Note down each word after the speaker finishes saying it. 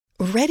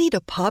Ready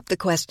to pop the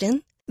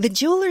question? The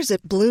jewelers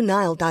at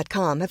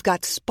BlueNile.com have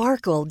got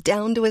sparkle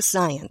down to a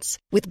science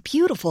with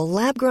beautiful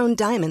lab-grown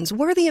diamonds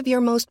worthy of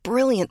your most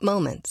brilliant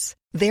moments.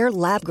 Their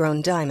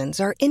lab-grown diamonds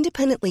are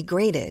independently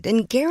graded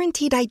and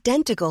guaranteed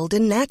identical to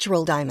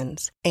natural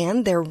diamonds,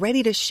 and they're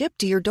ready to ship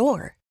to your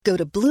door. Go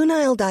to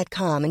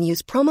BlueNile.com and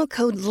use promo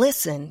code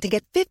LISTEN to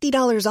get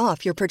 $50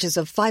 off your purchase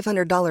of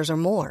 $500 or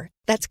more.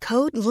 That's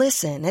code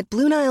LISTEN at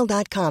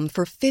BlueNile.com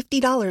for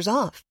 $50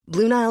 off.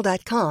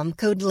 BlueNile.com,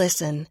 code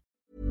LISTEN.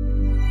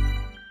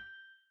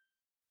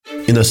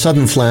 In a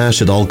sudden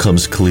flash, it all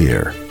comes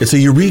clear. It's a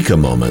eureka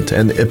moment,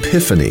 an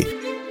epiphany.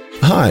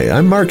 Hi,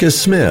 I'm Marcus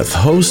Smith,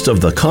 host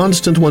of the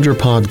Constant Wonder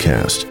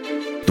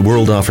podcast. The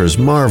world offers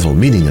marvel,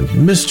 meaning,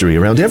 and mystery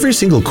around every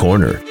single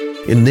corner.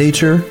 In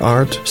nature,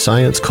 art,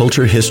 science,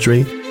 culture,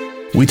 history,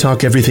 we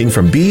talk everything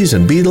from bees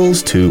and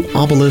beetles to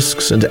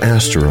obelisks and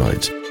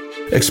asteroids.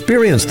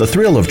 Experience the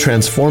thrill of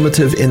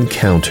transformative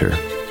encounter.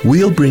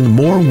 We'll bring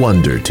more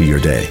wonder to your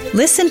day.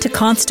 Listen to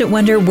Constant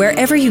Wonder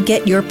wherever you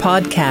get your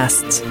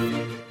podcasts.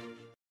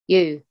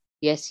 You,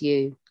 yes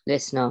you,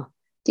 listener,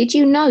 did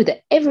you know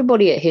that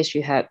everybody at History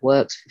Hack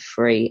works for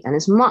free? And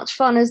as much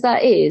fun as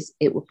that is,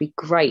 it would be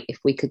great if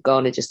we could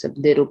garner just a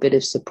little bit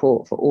of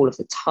support for all of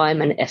the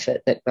time and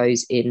effort that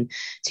goes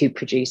into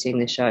producing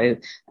the show.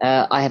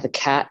 I have a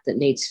cat that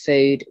needs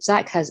food.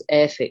 Zach has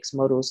Airfix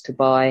models to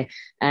buy.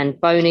 And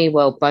Boney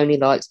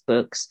likes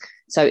books.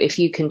 So if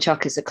you can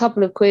chuck us a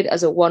couple of quid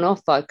as a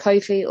one-off via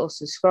Ko-fi or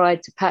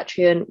subscribe to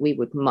Patreon, we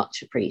would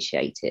much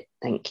appreciate it.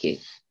 Thank you.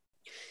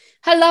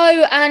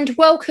 Hello and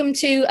welcome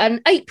to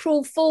an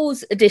April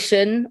Fool's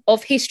edition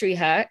of History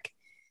Hack,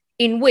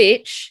 in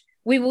which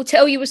we will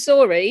tell you a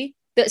story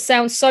that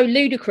sounds so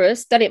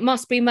ludicrous that it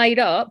must be made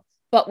up,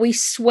 but we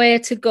swear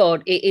to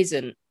God it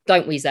isn't,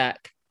 don't we,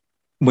 Zach?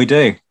 We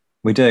do.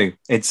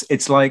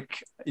 It's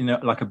like,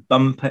 like a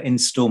bumper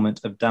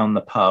installment of Down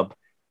the Pub,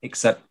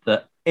 except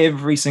that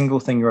every single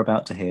thing you're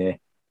about to hear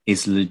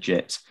is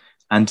legit.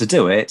 And to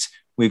do it,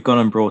 we've gone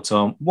and brought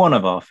on one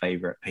of our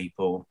favourite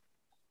people,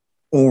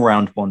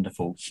 all-round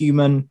wonderful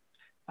human,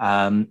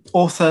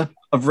 author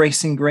of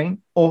Racing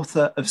Green,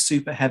 author of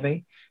Super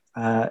Heavy,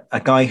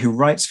 a guy who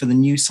writes for The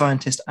New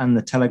Scientist and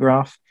The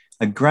Telegraph,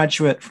 a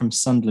graduate from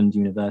Sunderland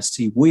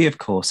University. We, of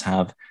course,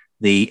 have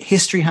the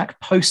History Hack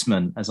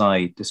postman, as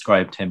I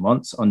described him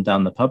once on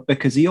Down the Pub,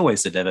 because he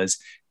always delivers.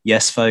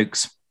 Yes,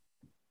 folks,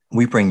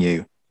 we bring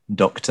you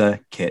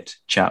Dr. Kit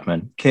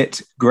Chapman.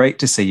 Kit, great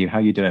to see you. How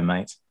you doing,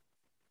 mate?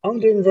 I'm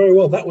doing very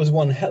well. That was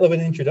one hell of an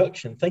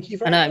introduction. Thank you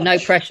very much. I know, no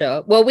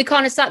pressure. Well, we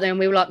kind of sat there and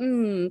we were like,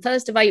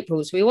 1st of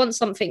April, so we want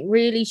something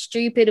really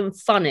stupid and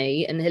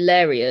funny and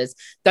hilarious.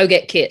 Go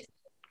get Kit.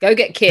 Go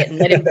get Kit and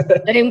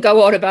let him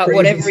go on about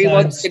whatever he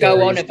wants to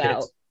go on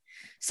about. Kit.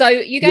 So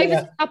you gave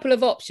us a couple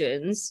of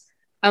options.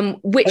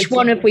 Which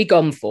one have we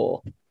gone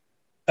for?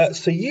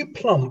 So you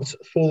plumped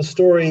for the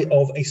story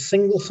of a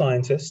single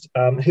scientist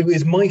who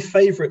is my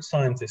favourite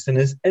scientist. And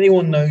as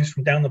anyone knows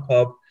from Down the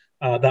Pub,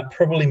 that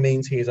probably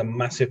means he is a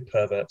massive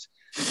pervert.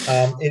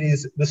 It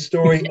is the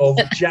story of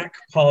Jack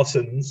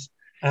Parsons.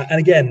 And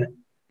again,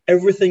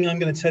 everything I'm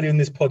going to tell you in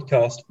this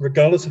podcast,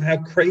 regardless of how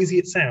crazy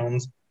it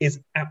sounds,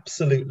 is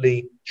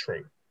absolutely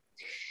true.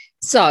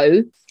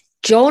 So,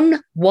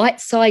 John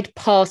Whiteside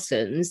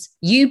Parsons,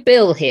 you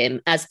bill him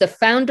as the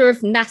founder of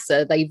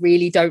NASA they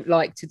really don't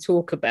like to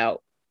talk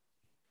about.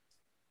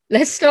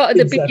 Let's start at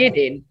the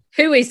beginning.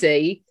 Who is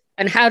he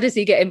and how does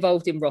he get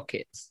involved in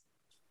rockets?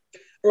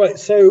 Right,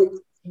 so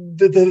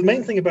the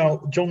main thing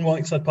about John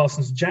Whiteside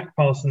Parsons, Jack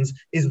Parsons,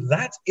 is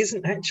that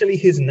isn't actually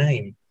his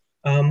name.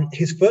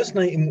 His first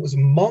name was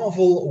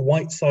Marvel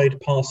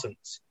Whiteside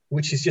Parsons,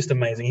 which is just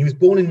amazing. He was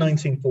born in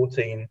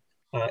 1914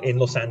 in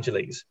Los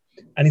Angeles,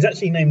 and he's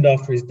actually named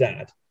after his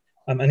dad.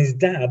 And his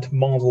dad,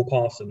 Marvel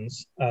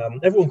Parsons,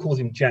 everyone calls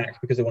him Jack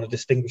because they want to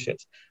distinguish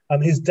it.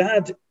 His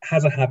dad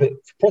has a habit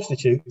for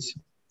prostitutes,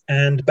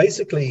 and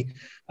basically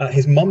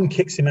his mum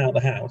kicks him out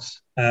of the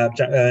house,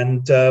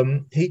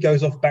 and he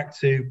goes off back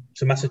to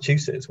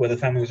Massachusetts, where the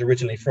family was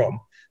originally from,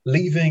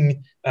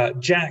 leaving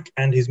Jack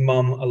and his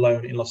mum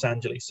alone in Los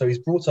Angeles. So he's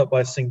brought up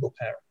by a single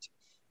parent.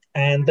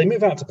 And they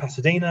move out to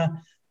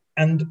Pasadena,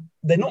 and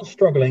they're not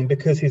struggling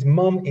because his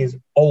mum is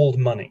old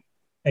money,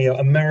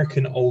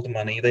 American old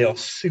money. They are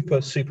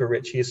super, super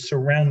rich. He is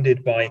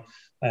surrounded by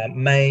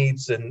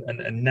maids and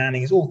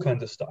nannies, all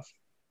kinds of stuff.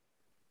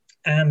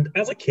 And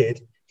as a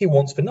kid, he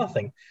wants for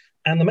nothing.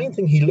 And the main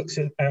thing he looks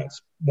at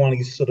while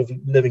he's sort of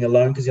living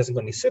alone, because he hasn't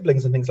got any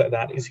siblings and things like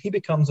that, is he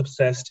becomes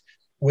obsessed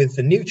with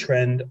the new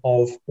trend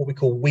of what we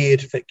call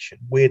weird fiction,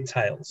 weird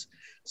tales.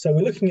 So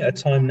we're looking at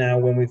a time now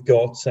when we've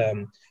got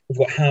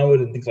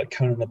Howard and things like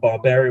Conan the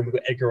Barbarian, we've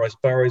got Edgar Rice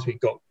Burroughs, we've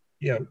got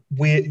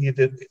weird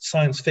the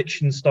science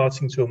fiction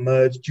starting to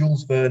emerge.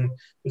 Jules Verne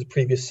was a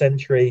previous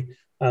century,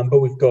 but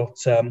we've got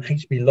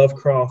H.P.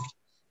 Lovecraft,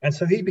 and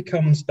so he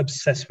becomes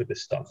obsessed with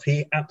this stuff.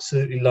 He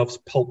absolutely loves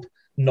pulp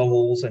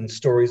novels and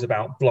stories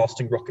about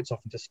blasting rockets off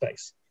into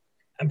space.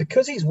 And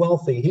because he's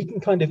wealthy, he can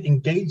kind of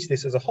engage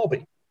this as a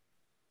hobby.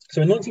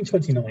 So in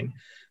 1929,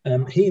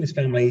 he and his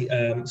family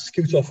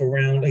scoot off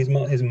around, his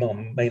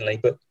mum mainly,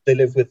 but they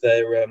live with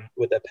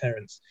their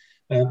parents.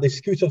 They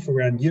scoot off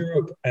around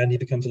Europe, and he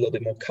becomes a little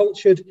bit more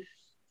cultured,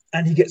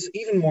 and he gets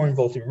even more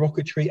involved in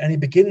rocketry, and he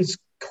begins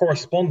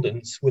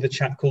correspondence with a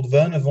chap called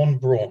Wernher von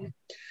Braun.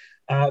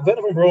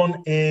 Wernher von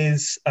Braun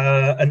is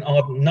an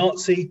ardent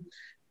Nazi,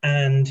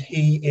 and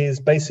he is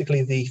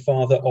basically the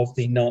father of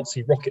the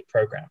Nazi rocket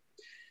program.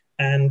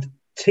 And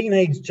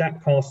teenage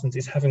Jack Parsons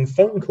is having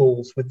phone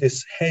calls with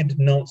this head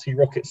Nazi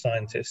rocket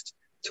scientist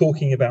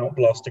talking about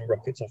blasting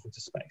rockets off into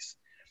space.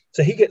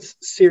 So he gets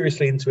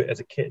seriously into it as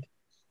a kid.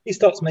 He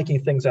starts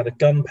making things out of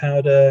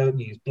gunpowder,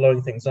 he's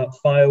blowing things up,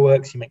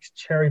 fireworks, he makes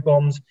cherry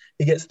bombs.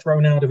 He gets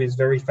thrown out of his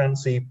very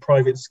fancy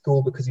private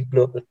school because he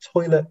blew up the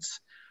toilets.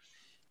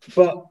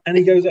 And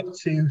he goes up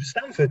to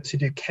Stanford to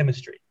do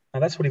chemistry. Now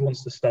that's what he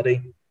wants to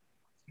study.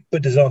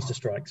 But disaster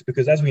strikes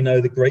because, as we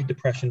know, the Great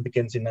Depression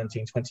begins in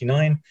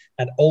 1929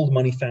 and old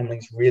money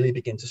families really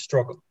begin to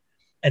struggle.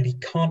 And he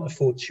can't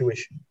afford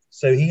tuition.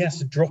 So he has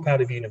to drop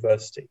out of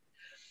university.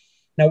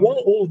 Now,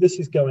 while all of this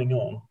is going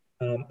on,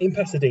 in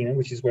Pasadena,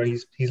 which is where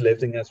he's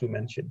living, as we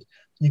mentioned,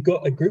 you've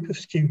got a group of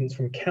students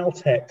from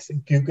Caltech's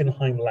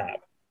Guggenheim Lab.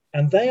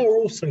 And they are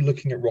also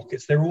looking at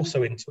rockets. They're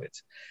also into it.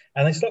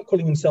 And they start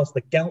calling themselves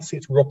the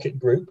Galciot Rocket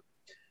Group.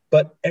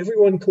 But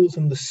everyone calls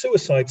them the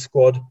Suicide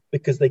Squad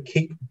because they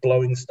keep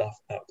blowing stuff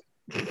up.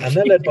 And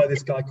they're led by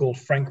this guy called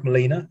Frank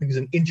Molina, who's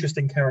an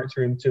interesting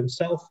character into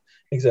himself.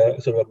 He's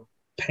a sort of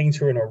a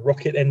painter and a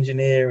rocket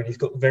engineer, and he's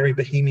got very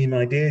bohemian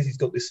ideas. He's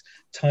got this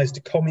ties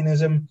to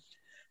communism.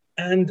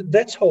 And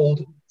they're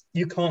told,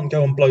 you can't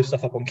go and blow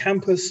stuff up on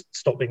campus,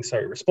 stop being so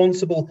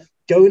irresponsible,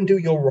 go and do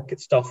your rocket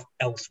stuff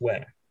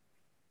elsewhere.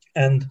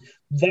 And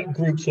that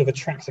group sort of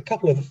attracts a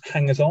couple of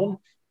hangers-on,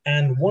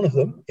 and one of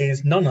them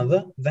is none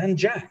other than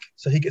Jack.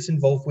 So he gets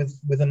involved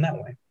with them that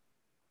way.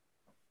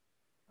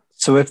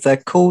 So if they're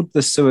called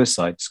the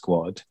Suicide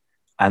Squad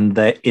and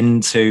they're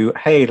into,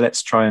 hey,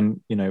 let's try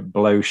and,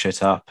 blow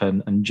shit up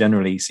and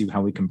generally see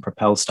how we can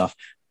propel stuff,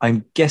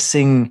 I'm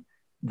guessing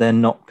they're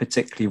not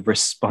particularly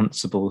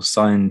responsible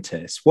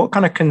scientists. What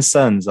kind of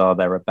concerns are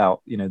there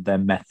about, their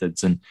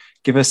methods? And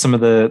give us some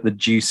of the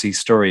juicy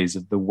stories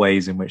of the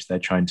ways in which they're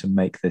trying to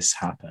make this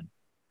happen.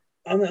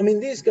 I mean,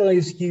 these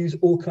guys use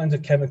all kinds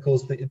of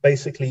chemicals that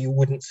basically you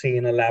wouldn't see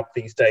in a lab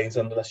these days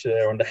unless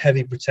you're under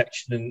heavy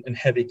protection and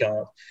heavy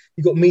guard.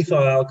 You've got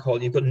methyl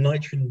alcohol, you've got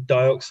nitrogen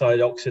dioxide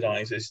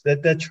oxidizers.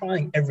 They're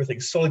trying everything,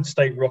 solid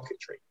state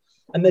rocketry.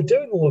 And they're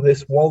doing all of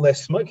this while they're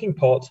smoking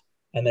pot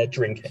and they're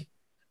drinking.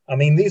 I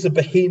mean, these are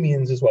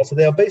bohemians as well. So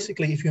they are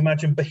basically, if you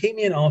imagine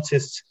bohemian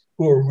artists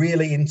who are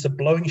really into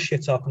blowing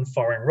shit up and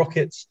firing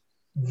rockets,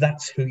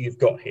 that's who you've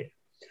got here.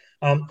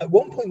 At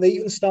one point, they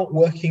even start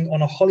working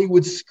on a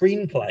Hollywood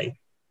screenplay,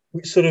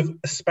 which sort of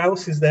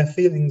espouses their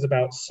feelings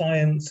about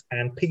science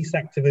and peace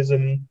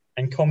activism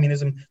and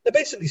communism. They're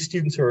basically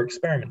students who are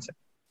experimenting.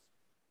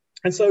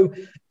 And so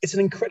it's an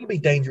incredibly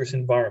dangerous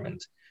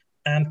environment.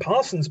 And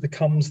Parsons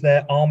becomes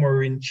their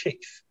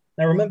armorer-in-chief.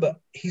 Now, remember,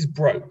 he's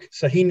broke,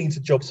 so he needs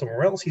a job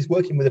somewhere else. He's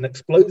working with an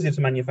explosives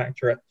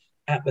manufacturer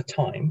at the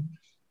time,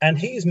 and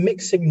he's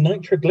mixing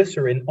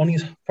nitroglycerin on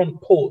his front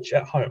porch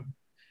at home.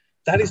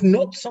 That is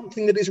not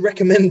something that is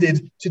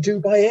recommended to do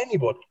by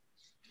anybody.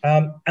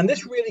 And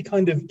this really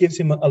kind of gives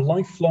him a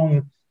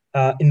lifelong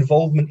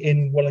involvement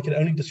in what I can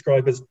only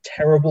describe as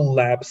terrible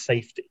lab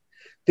safety.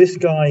 This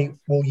guy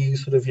will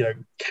use sort of,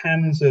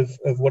 cans of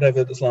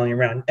whatever that's lying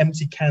around,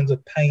 empty cans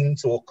of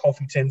paint or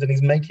coffee tins, and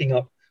he's making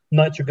up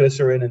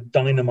nitroglycerin and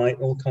dynamite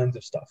and all kinds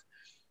of stuff.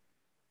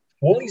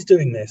 While he's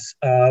doing this,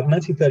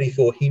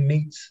 1934, he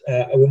meets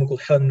a woman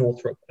called Helen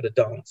Northrop at a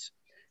dance.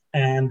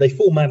 And they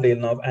fall madly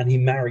in love, and he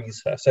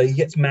marries her. So he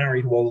gets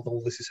married while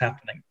all this is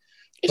happening.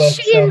 Is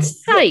she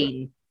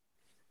insane?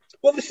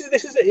 Well, this is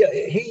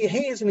it.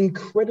 He is an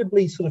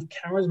incredibly sort of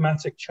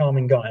charismatic,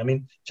 charming guy. I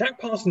mean, Jack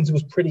Parsons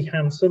was pretty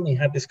handsome. He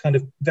had this kind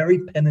of very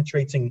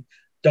penetrating,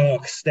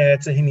 dark stare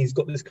to him. He's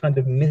got this kind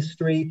of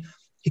mystery.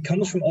 He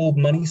comes from old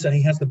money, so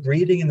he has the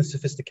breeding and the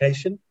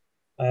sophistication.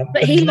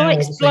 But he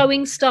likes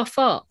blowing stuff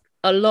up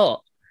a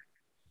lot.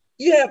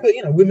 Yeah, but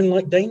women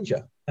like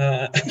danger.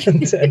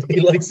 And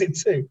he likes it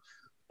too.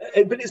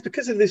 But it's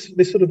because of this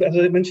sort of, as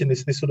I mentioned,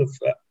 this sort of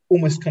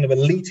almost kind of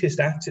elitist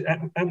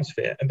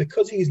atmosphere. And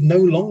because he's no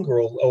longer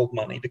old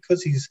money,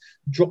 because he's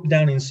dropped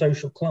down in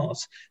social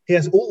class, he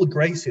has all the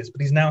graces, but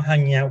he's now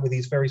hanging out with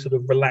these very sort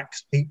of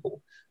relaxed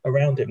people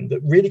around him that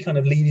really kind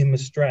of lead him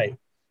astray.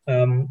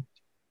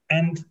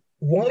 And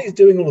while he's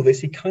doing all of this,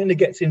 he kind of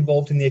gets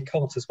involved in the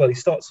occult as well. He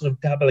starts sort of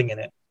dabbling in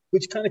it,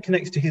 which kind of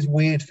connects to his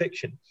weird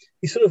fiction.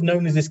 He's sort of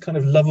known as this kind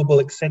of lovable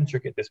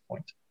eccentric at this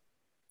point.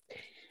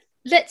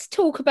 Let's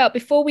talk about,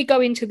 before we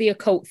go into the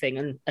occult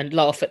thing and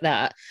laugh at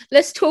that,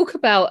 let's talk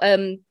about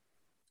a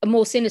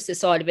more sinister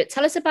side of it.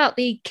 Tell us about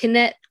the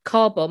Kinnett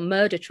car bomb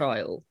murder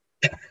trial.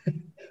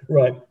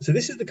 Right. So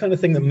this is the kind of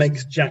thing that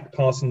makes Jack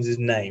Parsons his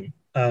name.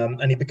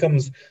 And he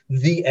becomes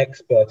the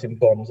expert in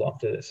bombs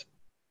after this.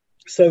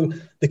 So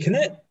the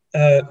Kinnett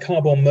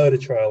car bomb murder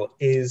trial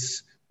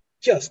is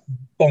just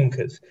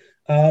bonkers.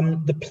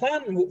 The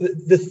plan,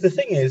 the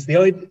thing is,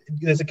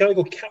 there's a guy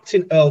called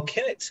Captain Earl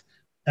Kinnett.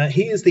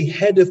 He is the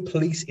head of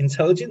police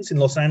intelligence in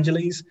Los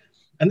Angeles.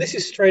 And this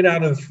is straight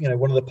out of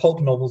one of the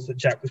pulp novels that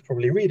Jack was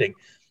probably reading.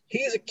 He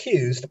is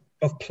accused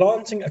of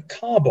planting a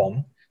car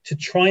bomb to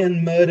try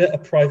and murder a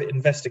private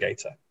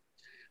investigator.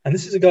 And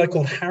this is a guy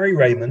called Harry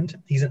Raymond.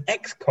 He's an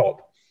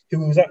ex-cop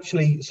who was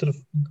actually sort of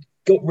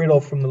got rid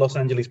of from the Los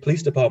Angeles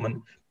Police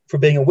Department for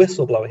being a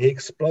whistleblower. He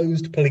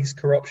exposed police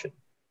corruption.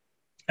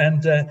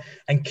 And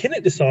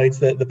Kinnett decides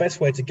that the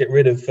best way to get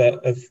rid of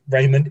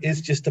Raymond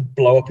is just to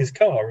blow up his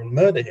car and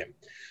murder him.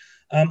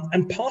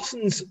 And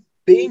Parsons,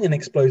 being an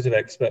explosive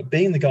expert,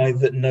 being the guy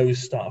that knows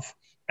stuff,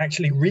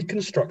 actually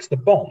reconstructs the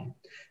bomb.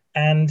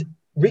 And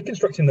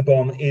reconstructing the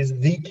bomb is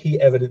the key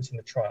evidence in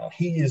the trial.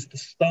 He is the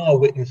star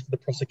witness for the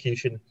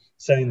prosecution,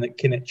 saying that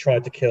Kinnett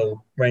tried to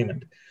kill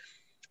Raymond.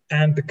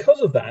 And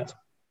because of that,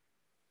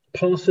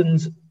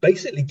 Parsons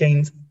basically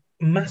gains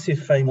massive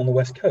fame on the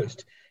West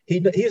Coast. He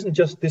isn't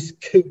just this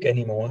kook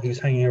anymore who's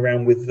hanging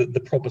around with the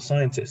proper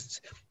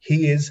scientists.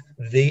 He is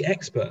the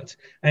expert.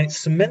 And it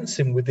cements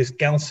him with this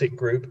Galsic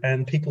group,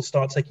 and people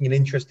start taking an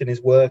interest in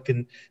his work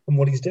and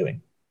what he's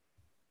doing.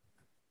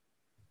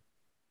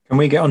 Can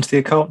we get onto the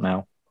occult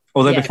now?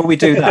 Although before we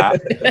do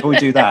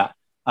that,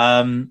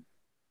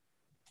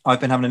 I've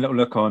been having a little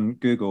look on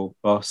Google,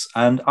 boss,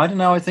 and I don't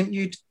know, I think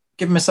you'd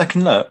give him a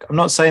second look. I'm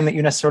not saying that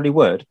you necessarily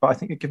would, but I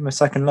think you'd give him a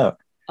second look.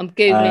 I'm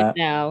Googling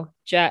now.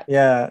 Jack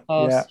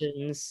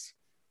Parsons.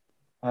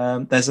 Yeah.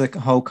 There's a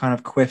whole kind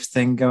of quiff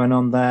thing going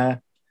on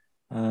there.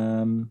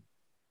 You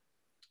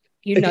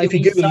know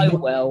me so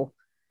well.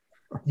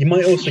 You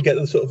might also get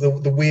the sort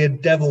of the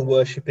weird devil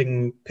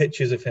worshipping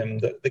pictures of him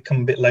that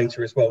come a bit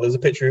later as well. There's a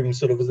picture of him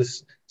sort of as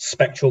this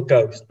spectral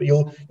ghost, but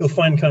you'll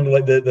find kind of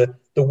like the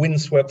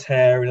windswept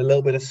hair and a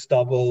little bit of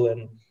stubble,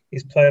 and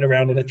he's playing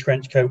around in a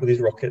trench coat with his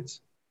rockets.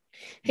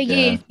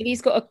 He is, but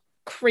he's got a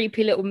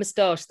creepy little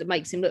moustache that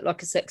makes him look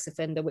like a sex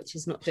offender, which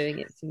is not doing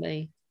it for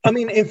me. I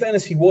mean, in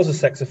fairness, he was a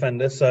sex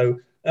offender, so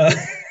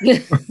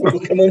we'll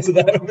come on to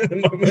that in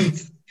a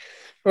moment.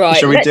 Right.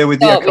 Shall we deal with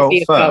the occult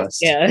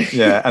first?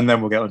 Yeah, and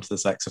then we'll get onto the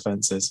sex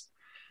offences.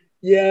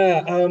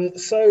 Yeah,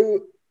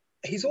 so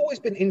he's always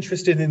been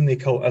interested in the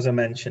occult, as I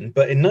mentioned,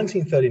 but in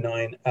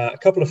 1939, a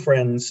couple of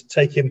friends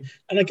take him,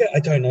 and I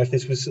don't know if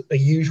this was a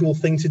usual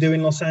thing to do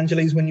in Los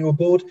Angeles when you were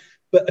bored,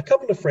 but a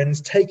couple of friends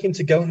take him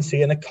to go and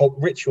see an occult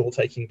ritual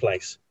taking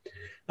place.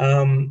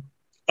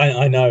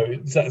 I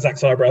know,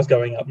 Zach's eyebrows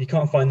going up. You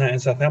can't find that in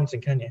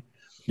Southampton, can you?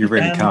 You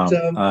really can't.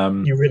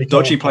 You really can't.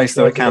 Dodgy place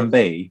though it can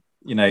be.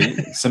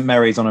 St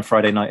Mary's on a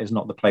Friday night is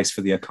not the place for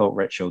the occult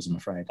rituals, I'm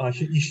afraid.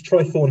 You should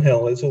try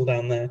Thornhill. It's all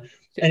down there.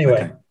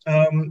 Anyway,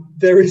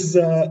 there's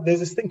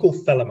this thing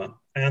called Thelema,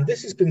 and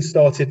this has been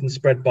started and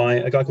spread by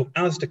a guy called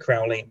Aleister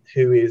Crowley,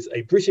 who is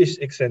a British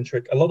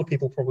eccentric. A lot of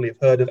people probably have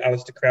heard of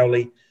Aleister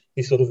Crowley.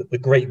 He's sort of the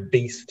great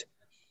beast,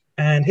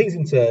 and he's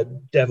into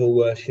devil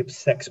worship,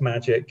 sex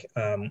magic,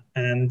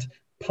 and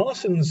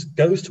Parsons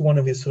goes to one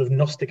of his sort of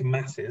Gnostic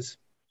masses,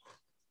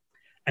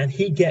 and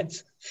he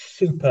gets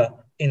super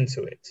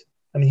into it.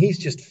 I mean, he's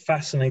just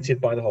fascinated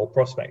by the whole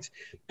prospect.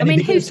 And I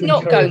mean, who's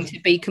not going to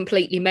be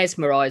completely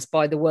mesmerized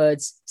by the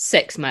words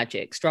sex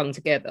magic strung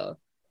together?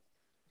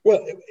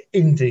 Well,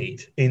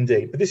 indeed.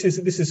 But this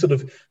is sort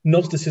of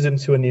Gnosticism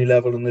to a new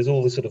level, and there's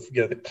all the sort of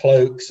the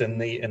cloaks and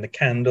the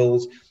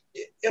candles.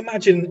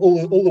 Imagine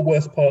all the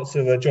worst parts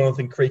of a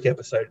Jonathan Creek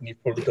episode, and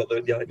you've probably got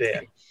the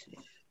idea.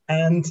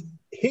 And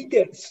he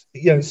gets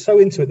so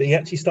into it that he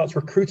actually starts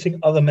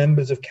recruiting other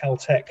members of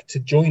Caltech to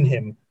join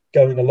him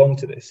going along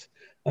to this.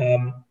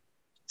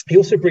 He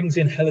also brings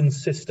in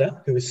Helen's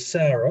sister, who is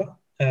Sarah,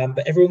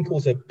 but everyone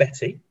calls her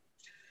Betty.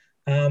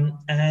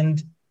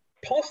 And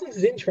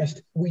Parsons'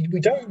 interest, we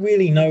don't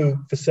really know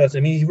for certain.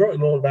 I mean, he wrote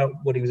a lot about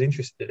what he was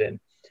interested in.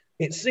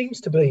 It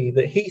seems to be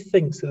that he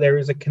thinks that there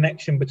is a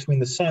connection between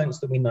the science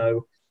that we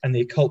know and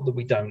the occult that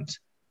we don't,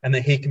 and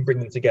that he can bring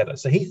them together.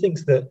 So he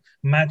thinks that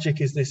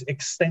magic is this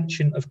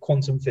extension of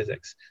quantum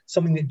physics,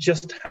 something that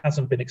just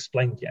hasn't been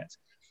explained yet.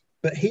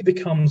 But he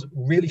becomes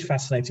really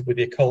fascinated with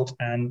the occult,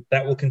 and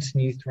that will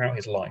continue throughout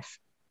his life.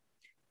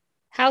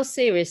 How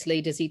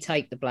seriously does he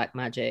take the black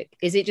magic?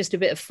 Is it just a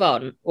bit of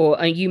fun?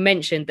 Or you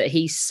mentioned that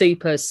he's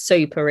super,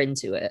 super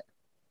into it.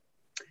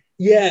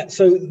 Yeah,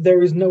 so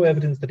there is no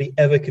evidence that he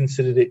ever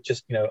considered it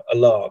just, a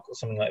lark or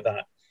something like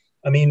that.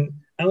 I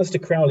mean,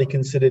 Aleister Crowley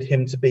considered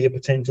him to be a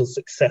potential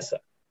successor.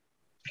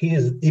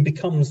 He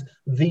becomes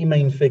the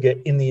main figure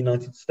in the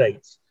United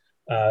States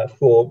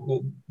for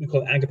what we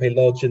call Agape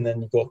Lodge, and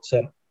then you've got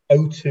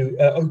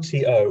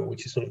OTO,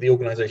 which is sort of the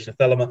organization of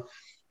Thelema,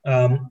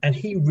 and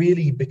he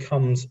really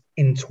becomes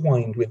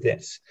entwined with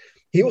this.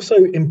 He also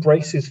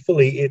embraces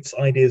fully its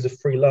ideas of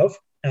free love.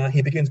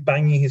 He begins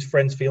banging his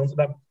friend's fiance,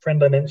 that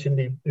friend I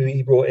mentioned who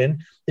he brought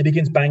in. He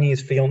begins banging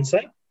his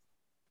fiance.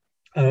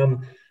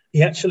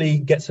 He actually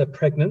gets her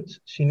pregnant.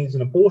 She needs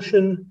an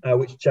abortion,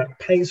 which Jack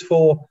pays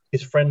for.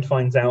 His friend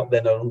finds out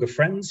they're no longer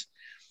friends.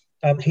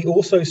 He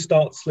also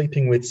starts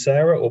sleeping with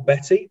Sarah, or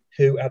Betty,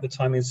 who at the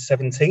time is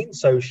 17,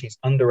 so she's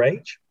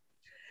underage.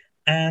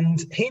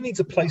 And he needs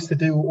a place to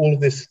do all of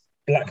this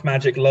black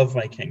magic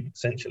lovemaking,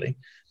 essentially.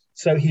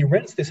 So he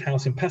rents this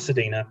house in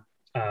Pasadena.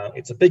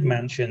 It's a big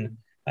mansion.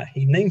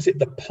 He names it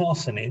the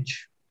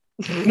Parsonage.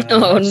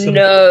 Oh,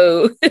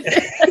 no.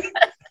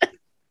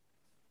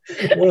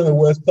 One of the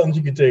worst puns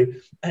you could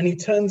do. And he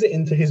turns it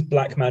into his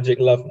black magic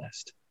love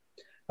nest.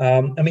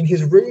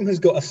 His room has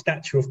got a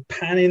statue of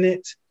Pan in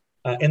it.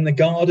 In the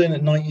garden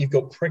at night, you've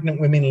got pregnant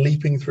women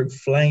leaping through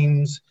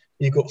flames.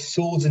 You've got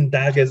swords and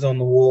daggers on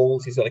the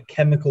walls. He's got a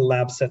chemical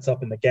lab set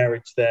up in the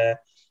garage there.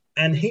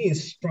 And he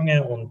is strung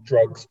out on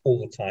drugs all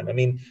the time. I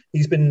mean,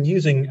 he's been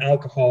using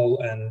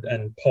alcohol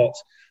and pot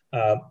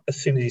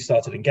as soon as he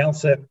started in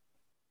Galset.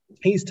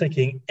 He's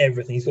taking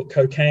everything. He's got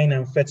cocaine,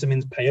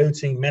 amphetamines,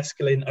 peyote,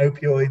 mescaline,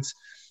 opioids.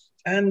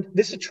 And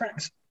this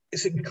attracts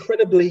this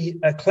incredibly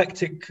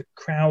eclectic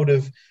crowd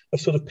of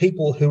sort of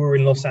people who were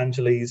in Los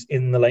Angeles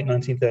in the late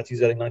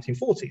 1930s, early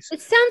 1940s.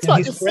 It sounds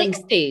like the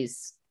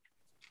 60s.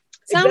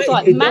 Sounds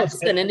exactly, like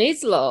Matson and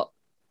his lot.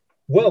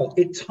 Well,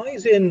 it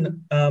ties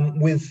in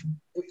with,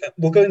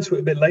 we'll go into it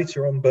a bit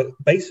later on, but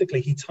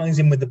basically he ties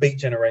in with the Beat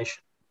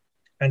Generation.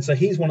 And so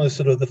he's one of the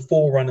sort of the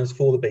forerunners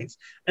for the Beats.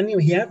 And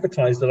he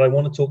advertised that I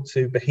want to talk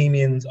to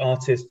bohemians,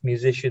 artists,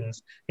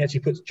 musicians. He actually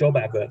puts job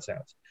adverts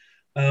out.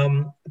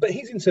 But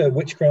he's into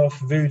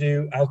witchcraft,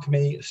 voodoo,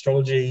 alchemy,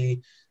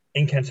 astrology,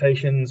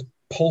 incantations,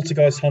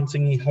 poltergeist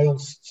hunting. He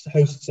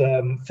hosts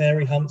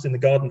fairy hunts in the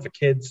garden for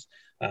kids,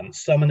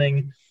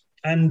 summoning.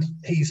 And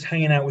he's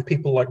hanging out with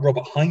people like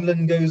Robert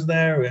Heinlein goes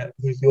there,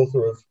 who's the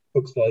author of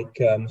books like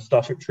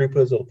Starship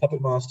Troopers or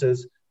Puppet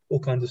Masters, all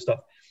kinds of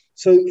stuff.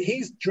 So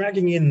he's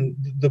dragging in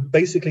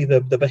basically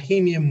the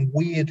bohemian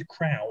weird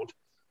crowd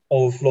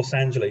of Los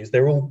Angeles.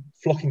 They're all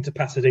flocking to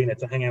Pasadena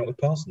to hang out with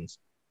Parsons.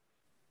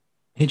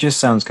 He just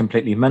sounds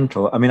completely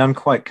mental. I mean, I'm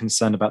quite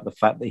concerned about the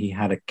fact that he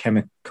had a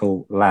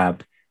chemical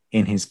lab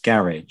in his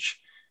garage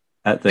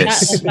at this.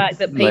 That's the fact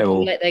that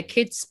people let their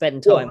kids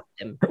spend time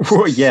with him.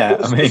 Well, yeah,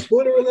 I mean...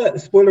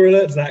 Spoiler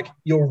alert, Zach,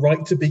 you're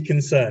right to be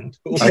concerned.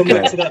 But we'll come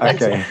back to that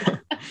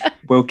later.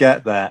 We'll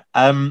get there.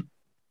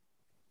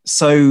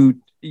 So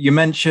you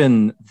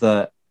mentioned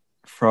that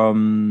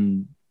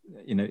from,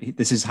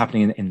 this is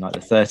happening in like the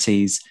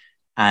 30s,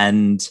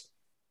 and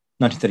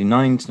 1939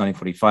 to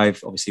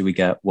 1945, obviously we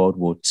get World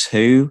War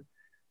II.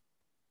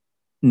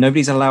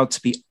 Nobody's allowed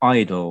to be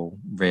idle,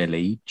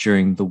 really,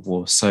 during the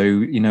war. So,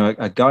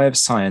 a guy of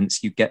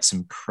science, you get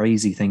some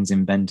crazy things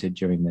invented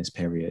during this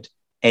period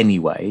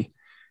anyway.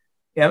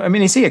 Yeah, I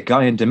mean, is he a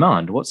guy in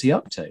demand? What's he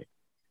up to?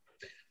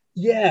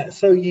 Yeah,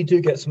 so you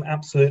do get some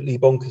absolutely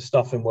bonkers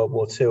stuff in World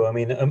War II. I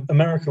mean,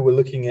 America were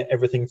looking at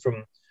everything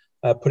from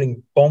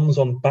putting bombs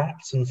on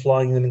bats and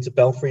flying them into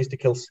belfries to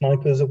kill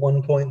snipers at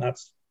one point.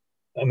 That's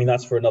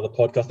for another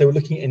podcast. They were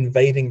looking at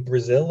invading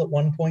Brazil at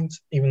one point,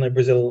 even though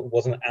Brazil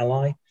was an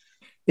ally.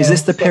 Is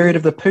this the period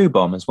of the poo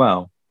bomb as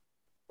well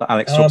that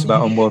Alex talks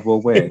about on World War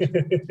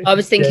Weird? I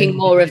was thinking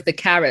more of the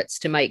carrots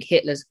to make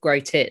Hitler's grow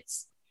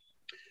tits.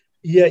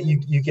 Yeah,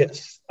 you get.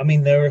 I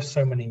mean, there are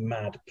so many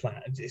mad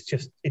plans.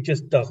 It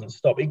just doesn't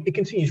stop. It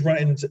continues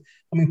right into.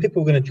 I mean,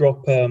 people were going to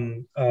drop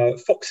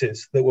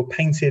foxes that were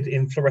painted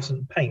in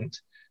fluorescent paint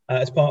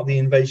as part of the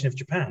invasion of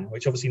Japan,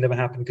 which obviously never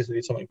happened because of the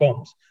atomic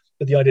bombs.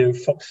 But the idea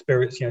of fox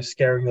spirits,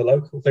 scaring the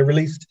locals. They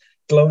released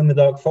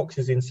glow-in-the-dark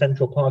foxes in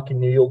Central Park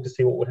in New York to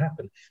see what would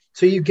happen.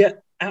 So you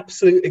get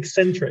absolute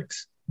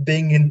eccentrics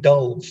being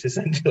indulged,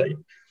 essentially.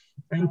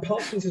 And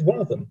Parsons is one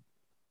of them.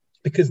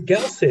 Because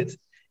Galset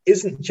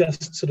isn't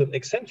just sort of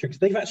eccentrics.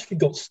 They've actually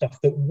got stuff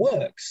that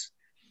works.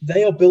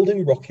 They are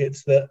building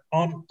rockets that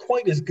aren't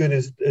quite as good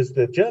as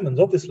the Germans,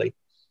 obviously.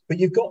 But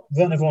you've got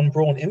Wernher von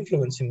Braun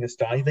influencing this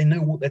guy. They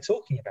know what they're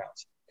talking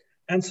about.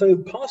 And so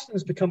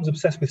Parsons becomes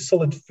obsessed with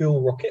solid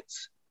fuel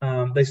rockets.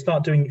 They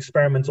start doing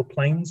experimental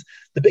planes.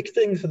 The big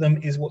thing for them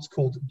is what's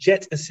called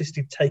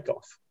jet-assisted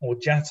takeoff, or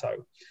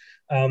JATO,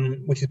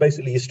 which is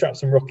basically you strap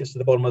some rockets to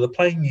the bottom of the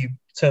plane, you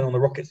turn on the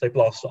rockets, they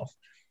blast off.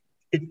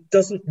 It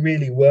doesn't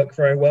really work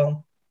very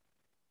well.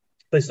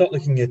 They start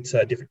looking at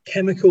different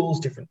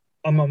chemicals,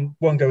 I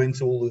won't go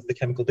into all of the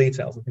chemical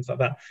details and things like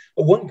that.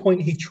 At one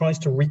point, he tries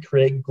to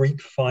recreate Greek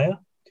fire,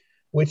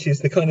 which is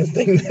the kind of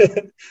thing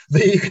that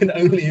you can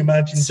only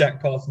imagine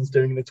Jack Parsons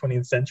doing in the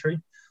 20th century.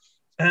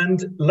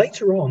 And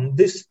later on,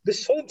 this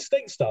solid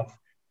state stuff,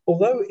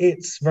 although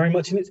it's very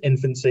much in its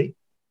infancy,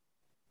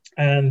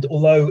 and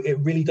although it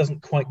really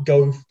doesn't quite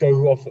go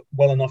off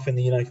well enough in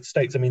the United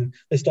States, I mean,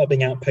 they start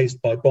being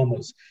outpaced by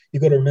bombers.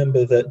 You've got to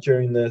remember that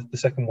during the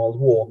Second World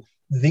War,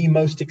 the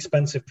most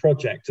expensive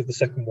project of the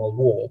Second World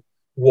War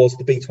was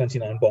the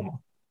B-29 bomber.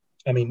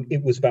 I mean,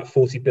 it was about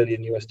 $40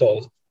 billion US.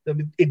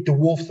 It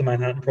dwarfs the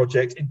Manhattan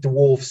Project. It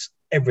dwarfs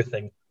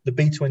everything. The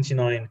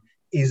B-29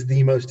 is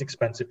the most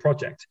expensive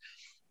project.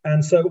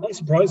 And so,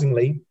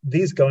 unsurprisingly,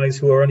 these guys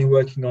who are only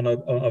working on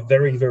a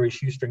very, very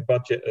shoestring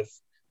budget of,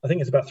 I think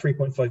it's about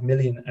 3.5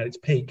 million at its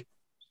peak,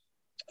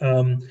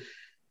 are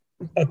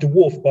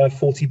dwarfed by a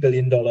 $40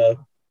 billion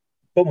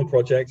bomber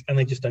project, and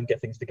they just don't get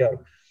things to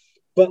go.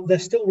 But they're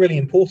still really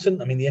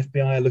important. I mean, the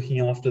FBI are looking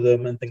after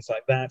them and things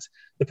like that.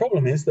 The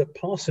problem is that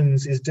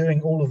Parsons is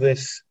doing all of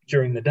this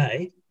during the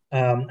day,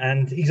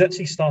 and he's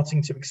actually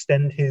starting to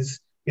extend his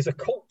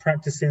occult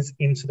practices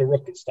into the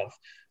rocket stuff.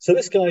 So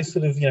this guy's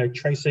sort of,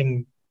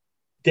 tracing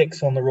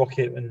dicks on the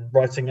rocket and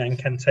writing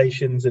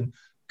incantations, and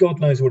God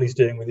knows what he's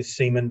doing with his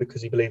semen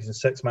because he believes in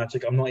sex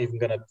magic. I'm not even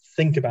going to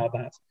think about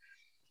that.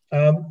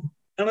 And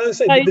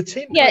as I say, the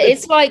team... Yeah,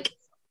 it's like...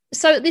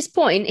 So at this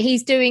point,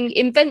 he's doing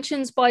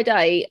inventions by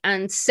day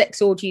and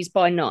sex orgies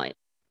by night.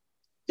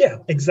 Yeah,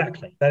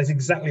 exactly. That is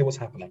exactly what's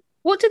happening.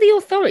 What do the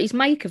authorities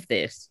make of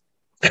this?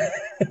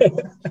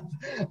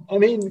 I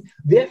mean,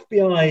 the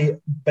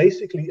FBI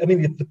basically,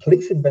 the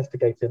police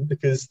investigate him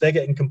because they're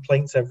getting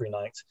complaints every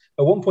night.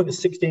 At one point, a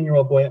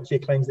 16-year-old boy actually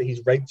claims that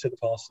he's raped at the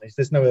parsonage.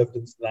 There's no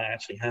evidence that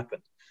actually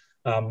happened.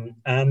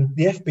 And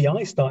the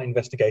FBI start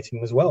investigating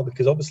him as well,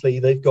 because obviously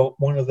they've got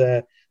one of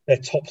their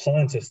top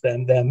scientists,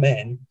 their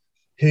men,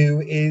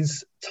 who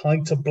is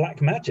tied to black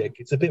magic.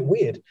 It's a bit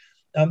weird.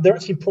 They're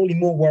actually probably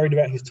more worried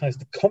about his ties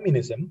to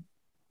communism,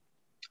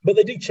 but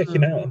they do check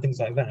him out and things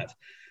like that.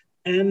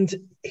 And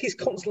he's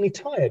constantly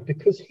tired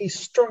because he's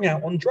strung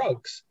out on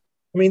drugs.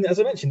 I mean, as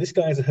I mentioned, this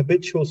guy is a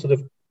habitual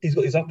he's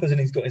got his uppers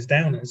and he's got his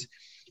downers.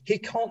 He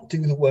can't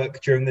do the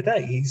work during the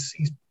day. He's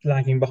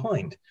lagging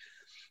behind.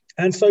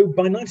 And so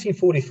by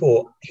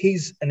 1944,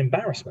 he's an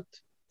embarrassment.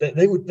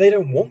 They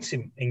don't want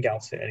him in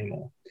Galset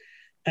anymore.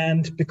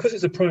 And because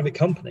it's a private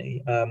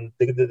company,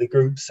 the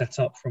group set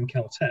up from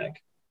Caltech,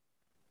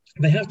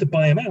 they have to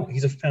buy him out.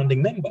 He's a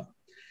founding member.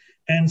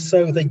 And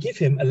so they give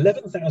him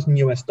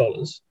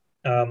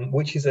 $11,000,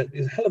 which is a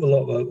hell of a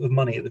lot of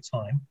money at the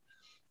time.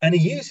 And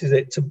he uses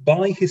it to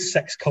buy his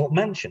sex cult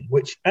mansion,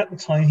 which at the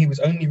time he was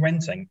only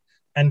renting.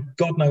 And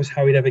God knows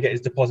how he'd ever get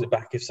his deposit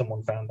back if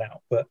someone found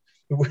out. But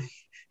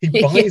he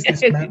buys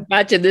this mansion.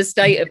 Imagine the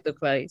state of the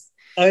place.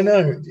 I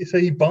know. So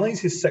he buys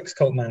his sex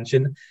cult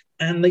mansion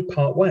and they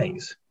part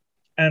ways.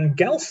 And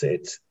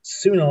Galset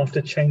soon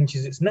after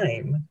changes its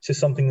name to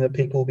something that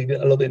people will be a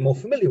little bit more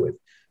familiar with,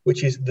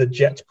 which is the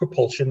Jet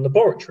Propulsion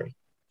Laboratory.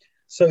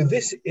 So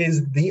this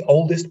is the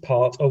oldest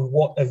part of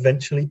what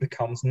eventually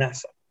becomes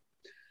NASA.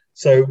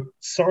 So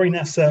sorry,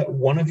 NASA,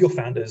 one of your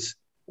founders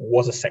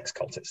was a sex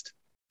cultist.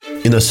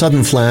 In a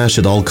sudden flash,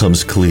 it all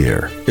comes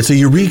clear. It's a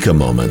eureka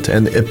moment,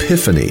 an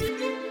epiphany.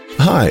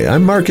 Hi,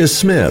 I'm Marcus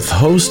Smith,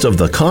 host of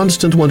the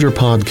Constant Wonder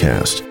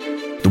podcast.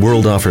 The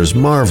world offers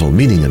marvel,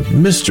 meaning,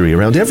 and mystery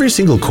around every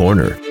single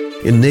corner.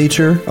 In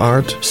nature,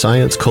 art,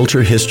 science,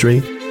 culture,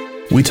 history,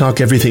 we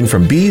talk everything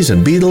from bees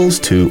and beetles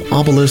to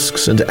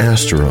obelisks and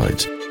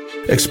asteroids.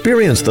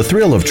 Experience the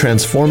thrill of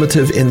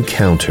transformative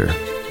encounter.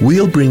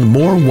 We'll bring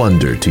more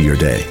wonder to your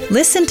day.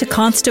 Listen to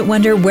Constant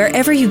Wonder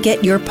wherever you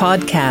get your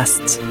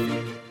podcasts.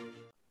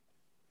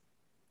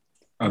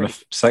 I'm a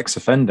sex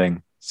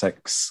offending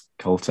sex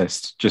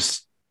cultist,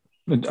 just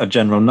a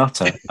general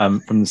nutter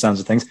from the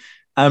sounds of things.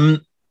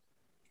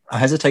 I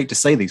hesitate to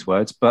say these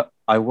words, but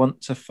I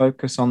want to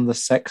focus on the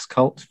sex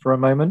cult for a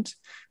moment.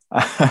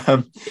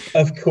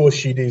 Of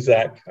course you do,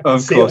 Zach.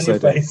 Of course I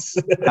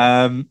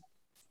do.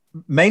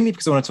 Mainly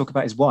because I want to talk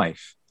about his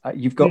wife.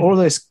 You've got all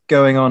this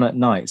going on at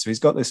night. So he's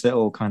got this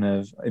little kind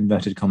of,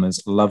 inverted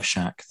commas, love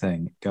shack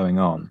thing going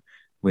on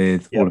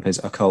with all of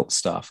his occult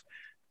stuff.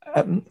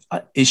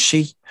 Is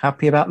she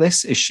happy about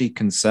this? Is she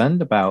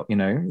concerned about,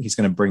 he's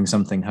going to bring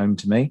something home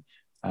to me?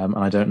 And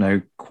I don't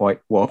know quite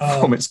what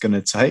form it's going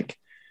to take.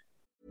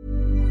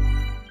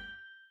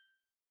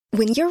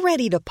 When you're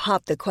ready to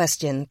pop the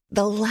question,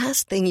 the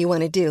last thing you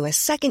want to do is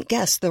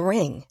second-guess the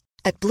ring.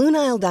 At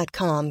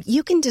BlueNile.com,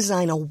 you can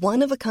design a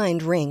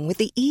one-of-a-kind ring with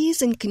the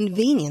ease and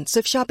convenience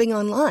of shopping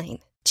online.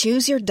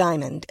 Choose your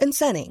diamond and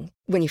setting.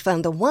 When you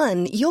find the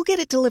one, you'll get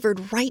it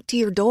delivered right to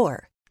your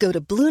door. Go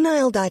to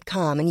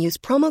BlueNile.com and use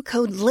promo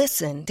code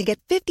LISTEN to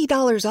get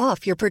 $50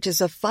 off your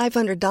purchase of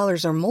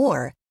 $500 or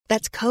more.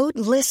 That's code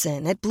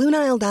LISTEN at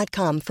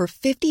BlueNile.com for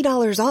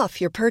 $50 off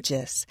your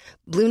purchase.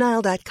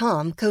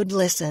 BlueNile.com, code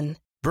LISTEN.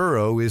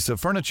 Burrow is a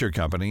furniture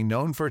company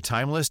known for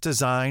timeless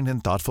design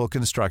and thoughtful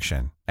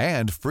construction,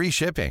 and free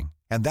shipping,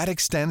 and that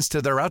extends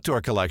to their outdoor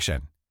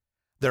collection.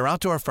 Their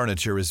outdoor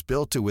furniture is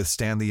built to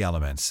withstand the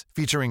elements,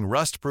 featuring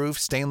rust-proof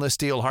stainless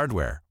steel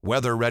hardware,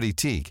 weather-ready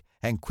teak,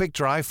 and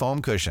quick-dry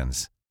foam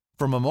cushions.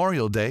 For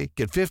Memorial Day,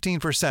 get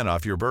 15%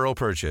 off your Burrow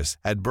purchase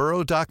at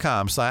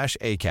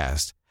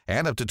burrow.com/ACAST,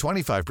 and up to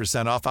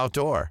 25% off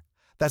outdoor.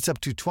 That's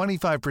up to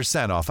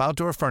 25% off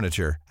outdoor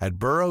furniture at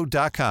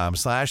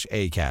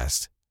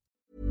burrow.com/ACAST.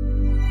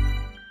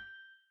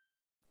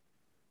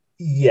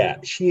 Yeah,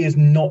 she is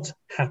not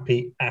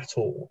happy at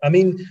all. I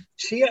mean,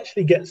 she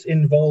actually gets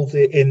involved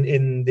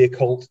in the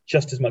occult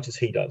just as much as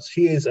he does.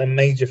 She is a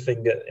major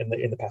finger in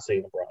the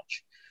Pasadena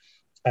branch.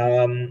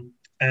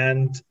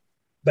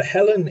 But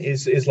Helen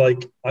is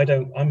like,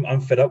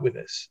 I'm fed up with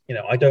this.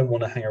 I don't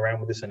want to hang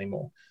around with this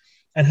anymore.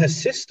 And her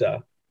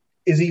sister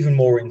is even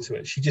more into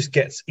it. She just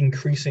gets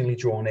increasingly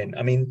drawn in.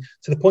 I mean,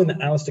 to the point that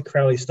Aleister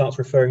Crowley starts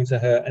referring to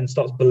her and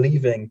starts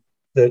believing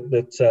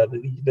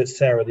that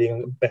Sarah,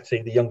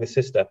 Betty, the younger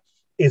sister,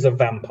 is a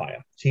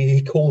vampire.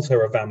 He calls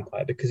her a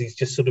vampire because he's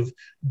just sort of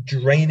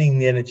draining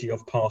the energy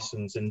of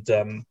Parsons and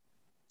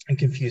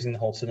confusing the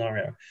whole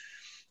scenario.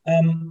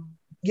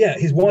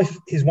 His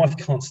wife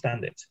can't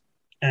stand it,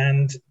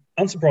 and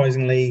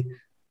unsurprisingly,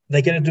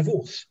 they get a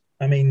divorce.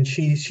 I mean,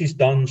 she's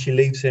done. She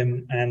leaves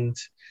him and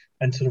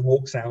sort of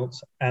walks out,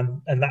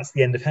 and that's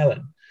the end of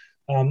Helen.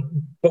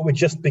 But we're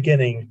just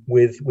beginning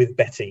with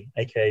Betty,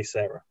 aka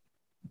Sarah.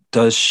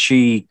 Does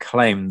she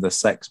claim the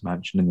sex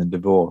mansion in the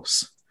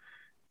divorce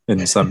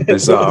in some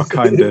bizarre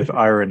kind of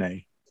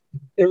irony?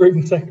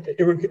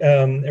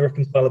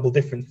 Irreconcilable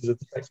differences of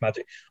the sex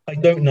magic. I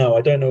don't know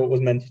what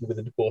was mentioned with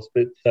the divorce,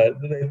 but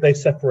they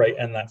separate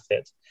and that's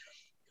it.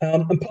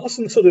 And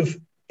Parsons sort of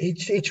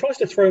he tries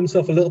to throw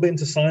himself a little bit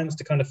into science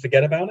to kind of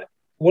forget about it.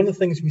 One of the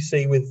things we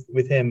see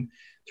with him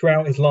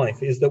throughout his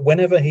life is that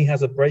whenever he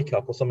has a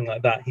breakup or something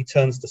like that, he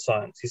turns to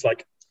science. He's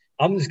like,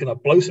 I'm just going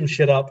to blow some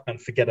shit up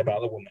and forget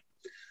about the woman.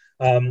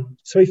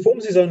 So he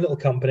forms his own little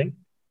company.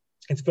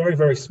 It's very,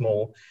 very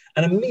small.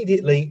 And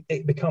immediately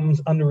it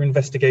becomes under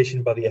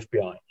investigation by the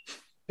FBI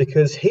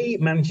because he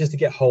manages to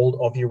get hold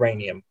of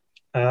uranium.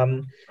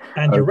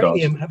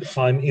 Uranium at the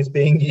time is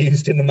being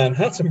used in the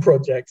Manhattan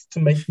Project to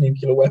make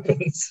nuclear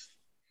weapons.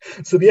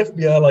 So the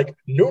FBI are like,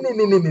 no.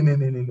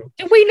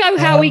 Do we know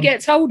how he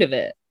gets hold of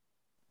it?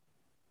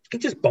 He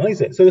just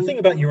buys it. So the thing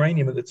about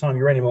uranium at the time,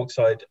 uranium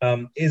oxide,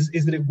 is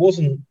that it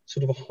wasn't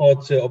sort of a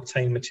hard to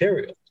obtain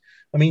material.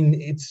 I mean,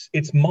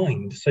 it's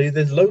mined. So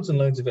there's loads and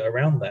loads of it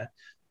around there.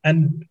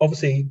 And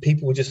obviously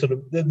people were just sort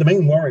of, the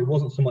main worry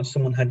wasn't so much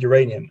someone had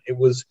uranium. It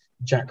was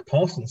Jack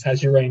Parsons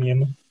has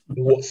uranium.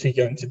 What's he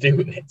going to do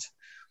with it?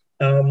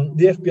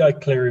 The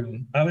FBI clear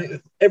him. I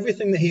mean,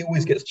 everything that he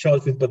always gets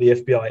charged with by the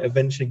FBI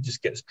eventually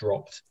just gets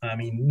dropped. I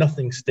mean,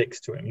 nothing sticks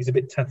to him. He's a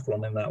bit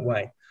Teflon in that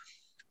way.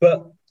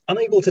 But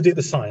unable to do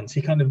the science,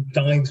 he kind of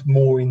dives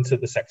more into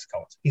the sex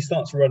cult. He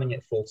starts running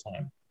it full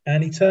time.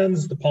 And he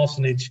turns the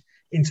parsonage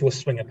into a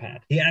swinger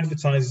pad. He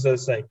advertises,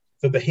 as I say,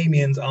 for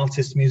bohemians,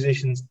 artists,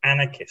 musicians,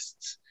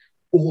 anarchists,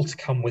 all to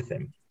come with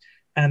him.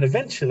 And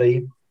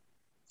eventually,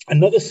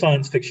 another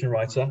science fiction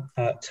writer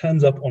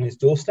turns up on his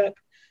doorstep,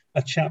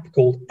 a chap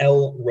called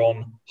L.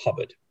 Ron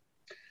Hubbard.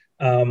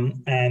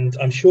 And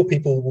I'm sure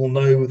people will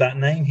know that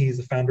name. He's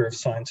the founder of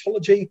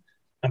Scientology.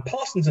 And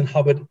Parsons and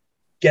Hubbard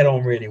get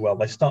on really well.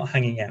 They start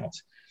hanging out.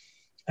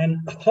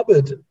 And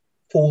Hubbard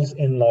falls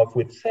in love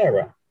with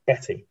Sarah,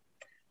 Betty.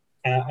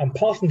 And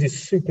Parsons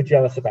is super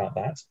jealous about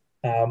that.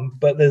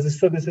 But there's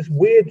this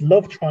weird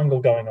love triangle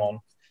going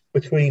on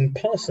between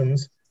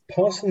Parsons'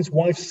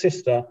 wife's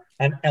sister,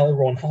 and L.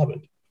 Ron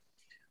Hubbard.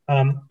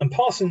 And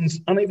Parsons,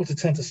 unable to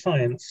turn to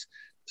science,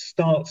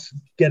 starts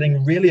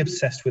getting really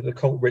obsessed with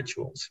occult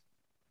rituals.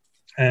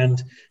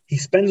 And he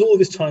spends all of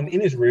his time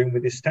in his room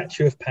with his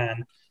statue of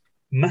Pan,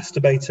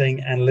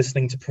 masturbating and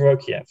listening to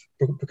Prokofiev.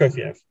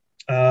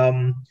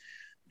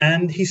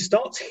 And he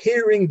starts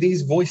hearing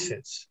these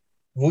voices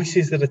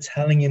that are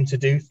telling him to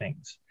do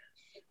things,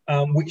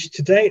 which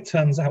today it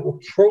turns out were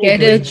probably...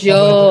 Get a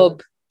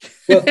job.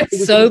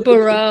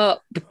 Sober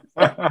up.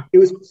 It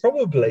was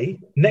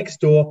probably next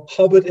door,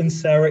 Hubbard and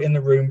Sarah in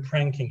the room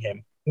pranking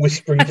him,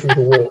 whispering through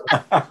the wall.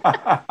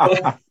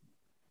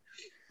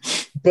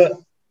 But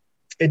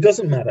it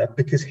doesn't matter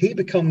because he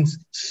becomes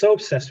so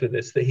obsessed with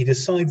this that he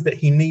decides that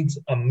he needs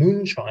a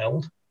moon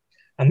child.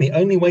 And the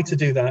only way to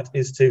do that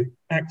is to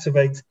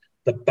activate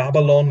the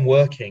Babylon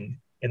working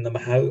in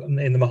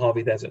the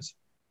Mojave Desert.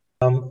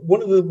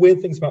 One of the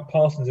weird things about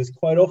Parsons is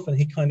quite often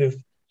he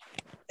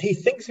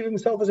thinks of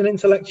himself as an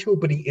intellectual,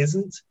 but he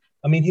isn't.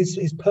 I mean,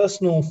 his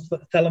personal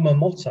Thelema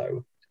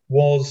motto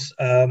was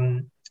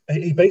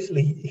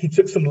he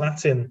took some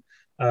Latin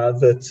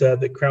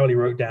that Crowley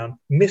wrote down,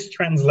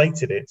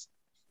 mistranslated it,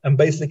 and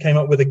basically came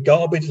up with a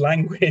garbage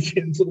language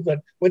and sort of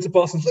went to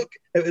Parsons,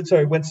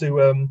 went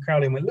to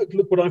Crowley and went,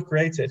 look what I've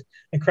created.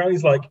 And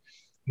Crowley's like,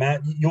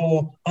 Matt,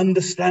 your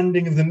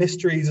understanding of the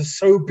mysteries are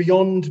so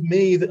beyond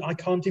me that I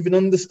can't even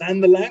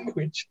understand the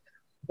language.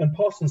 And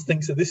Parsons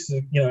thinks that this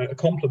is a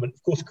compliment.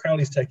 Of course,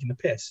 Crowley's taking the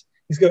piss.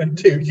 He's going,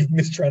 dude, you've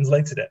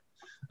mistranslated it.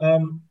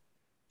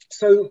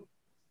 So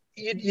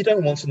you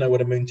don't want to know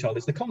what a moonchild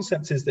is. The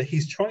concept is that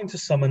he's trying to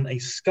summon a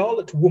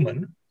scarlet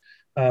woman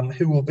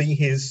who will be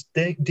his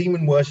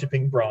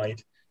demon-worshipping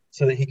bride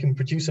so that he can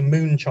produce a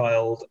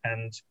moonchild.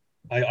 And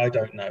I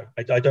don't know.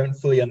 I don't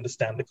fully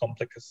understand the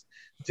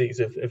complexities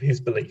of his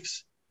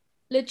beliefs.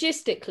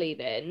 Logistically,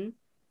 then,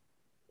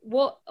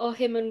 what are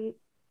him and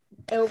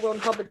L. Ron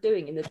Hubbard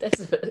doing in the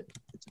desert?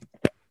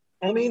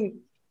 I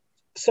mean,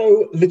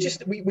 so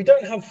we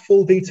don't have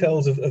full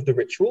details of the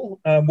ritual.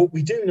 What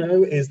we do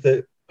know is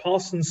that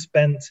Parsons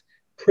spent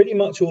pretty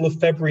much all of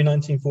February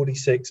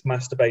 1946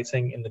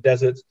 masturbating in the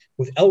desert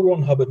with L.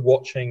 Ron Hubbard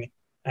watching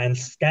and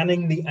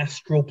scanning the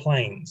astral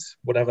planes,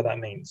 whatever that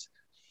means.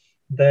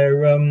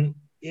 It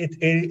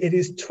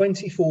is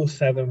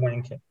 24/7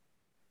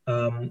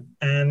 wanking.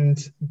 And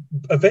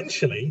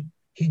eventually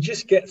he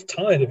just gets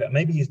tired of it.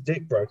 Maybe his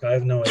dick broke. I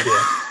have no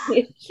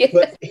idea. Yeah.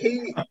 But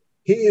he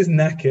is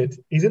knackered.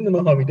 He's in the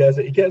Mojave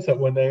Desert. He gets up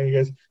one day and he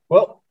goes,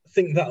 well, I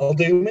think that'll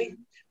do me.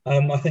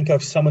 I think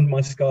I've summoned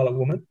my Scarlet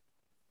Woman.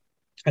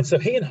 And so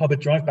he and Hubbard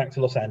drive back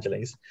to Los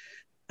Angeles,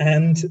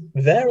 and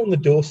there on the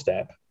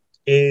doorstep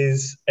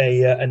is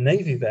a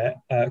Navy vet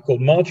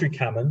called Marjorie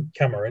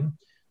Cameron,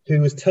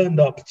 who has turned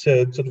up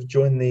to sort of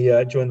join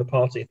the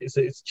party.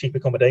 It's cheap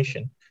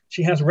accommodation.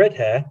 She has red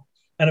hair,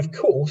 and of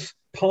course,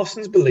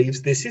 Parsons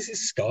believes this is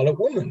his Scarlet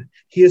Woman.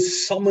 He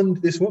has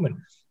summoned this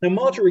woman. Now,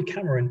 Marjorie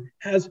Cameron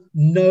has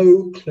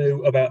no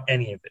clue about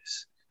any of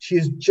this. She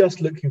is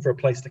just looking for a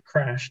place to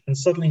crash, and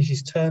suddenly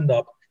she's turned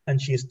up and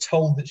she is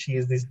told that she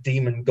is this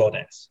demon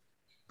goddess.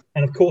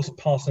 And of course,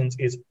 Parsons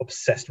is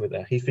obsessed with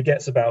her. He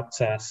forgets about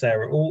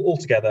Sarah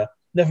altogether.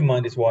 Never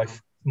mind his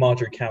wife.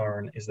 Marjorie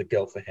Cameron is the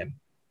girl for him.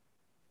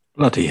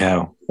 Bloody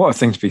hell. What a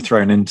thing to be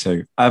thrown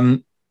into.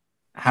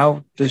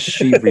 How does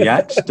she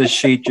react? Does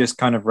she just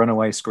kind of run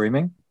away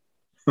screaming?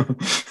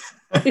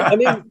 I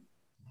mean,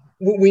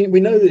 we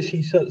know that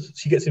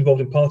she gets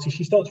involved in parties.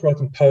 She starts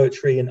writing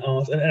poetry and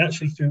art, and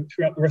actually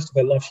throughout the rest of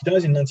her life, she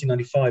dies in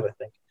 1995, I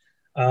think.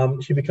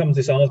 She becomes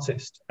this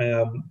artist,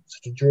 sort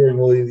of drawing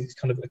all these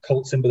kind of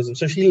occult symbolism.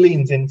 So she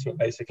leans into it,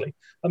 basically.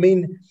 I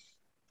mean,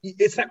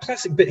 it's that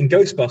classic bit in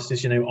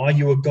Ghostbusters, are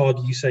you a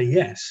god? You say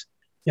yes.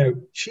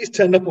 She's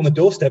turned up on the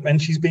doorstep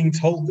and she's being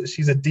told that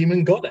she's a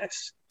demon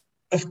goddess.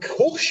 Of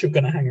course you're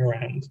going to hang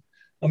around.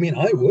 I mean,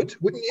 I would,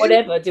 wouldn't you?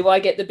 Whatever. Do I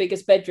get the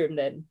biggest bedroom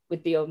then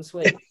with the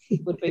ensuite?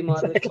 Would be my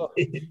response.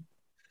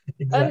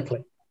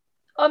 Exactly.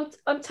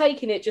 I'm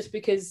taking it just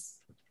because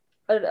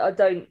I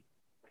don't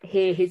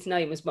hear his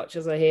name as much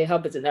as I hear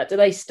Hubbard's and that. Do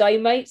they stay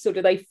mates or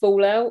do they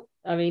fall out?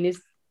 I mean,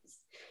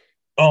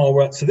 Oh,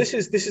 right. So this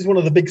is one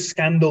of the big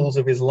scandals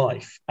of his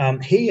life.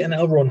 He and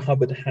L. Ron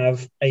Hubbard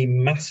have a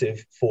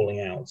massive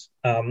falling out.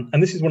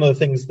 And this is one of the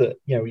things that,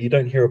 you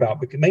don't hear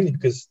about, mainly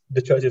because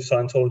the Church of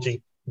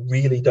Scientology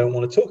really don't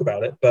want to talk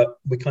about it, but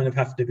we kind of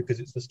have to because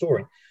it's the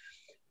story.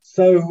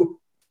 So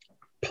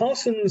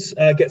Parsons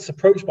gets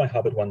approached by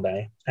Hubbard one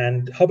day,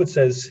 and Hubbard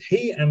says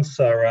he and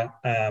Sarah,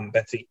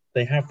 Betty,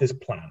 they have this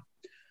plan.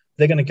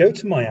 They're going to go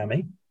to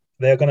Miami.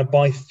 They're going to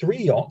buy 3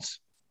 yachts,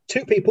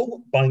 2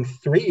 people buying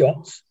 3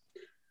 yachts,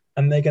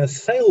 and they're going to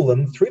sail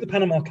them through the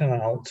Panama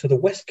Canal to the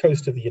west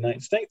coast of the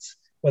United States,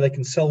 where they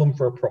can sell them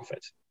for a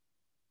profit.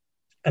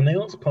 And they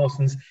ask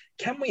Parsons,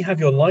 can we have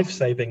your life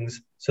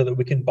savings so that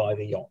we can buy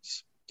the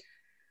yachts?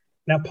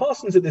 Now,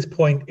 Parsons at this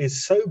point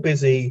is so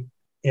busy,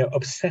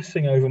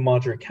 obsessing over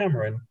Marjorie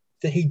Cameron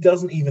that he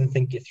doesn't even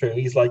think it through.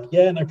 He's like,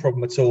 yeah, no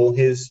problem at all.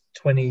 Here's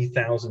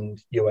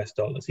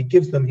 $20,000. He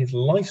gives them his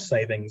life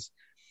savings,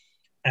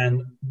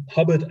 and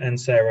Hubbard and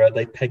Sarah,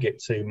 they peg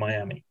it to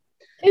Miami.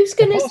 Who's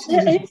going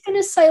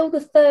to sail the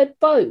third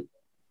boat?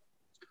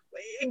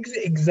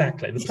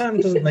 Exactly. The plan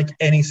doesn't make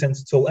any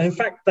sense at all. And in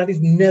fact, that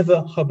is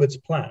never Hubbard's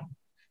plan.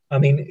 I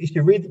mean, if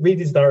you read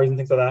his diaries and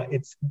things like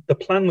that, the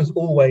plan was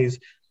always,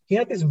 he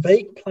had this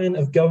vague plan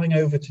of going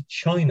over to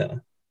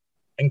China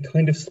and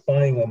kind of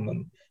spying on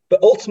them.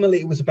 But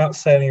ultimately, it was about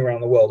sailing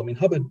around the world. I mean,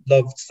 Hubbard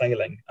loved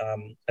sailing,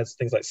 as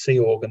things like Sea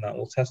Org and that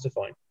will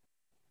testify.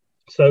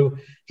 So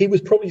he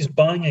was probably just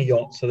buying a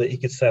yacht so that he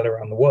could sail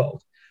around the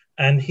world.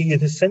 And he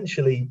had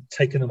essentially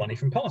taken the money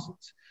from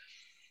Parsons.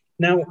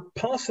 Now,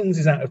 Parsons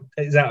is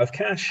out of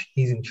cash.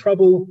 He's in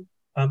trouble.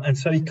 And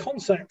so he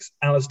contacts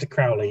Aleister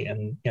Crowley,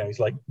 and he's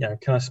like,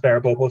 can I spare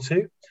a bob or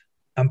two?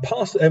 And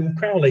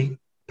Crowley,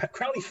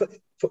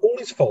 for all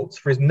his faults,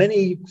 for his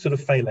many sort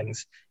of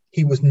failings,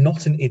 he was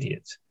not an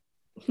idiot.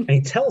 And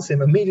he tells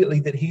him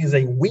immediately that he is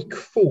a weak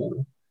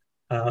fool.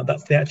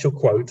 That's the actual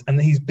quote, and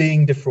that he's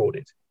being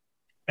defrauded.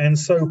 And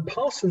so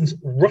Parsons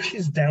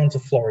rushes down to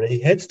Florida. He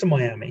heads to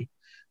Miami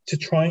to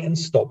try and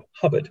stop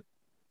Hubbard.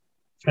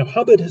 Now,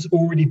 Hubbard has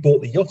already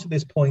bought the yacht at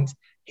this point.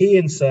 He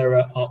and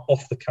Sarah are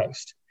off the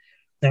coast.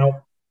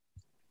 Now,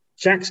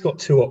 Jack's got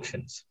 2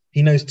 options.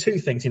 He knows 2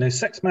 things. He knows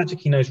sex magic,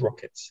 he knows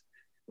rockets.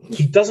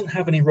 He doesn't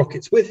have any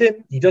rockets with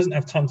him. He doesn't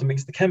have time to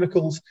mix the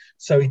chemicals.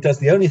 So he does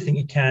the only thing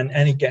he can,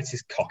 and he gets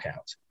his cock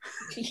out.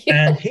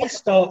 Yeah. And he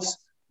starts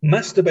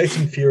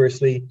masturbating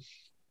furiously.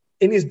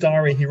 In his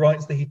diary, he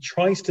writes that he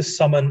tries to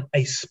summon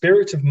a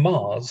spirit of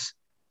Mars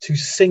to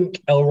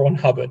sink L. Ron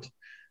Hubbard.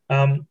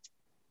 And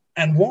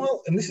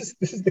this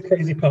is the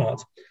crazy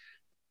part,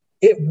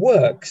 it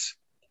works.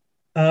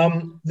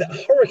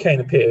 The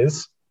hurricane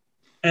appears,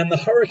 and the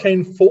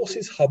hurricane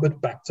forces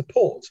Hubbard back to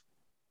port.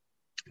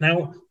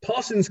 Now,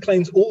 Parsons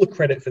claims all the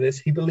credit for this.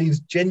 He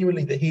believes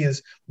genuinely that he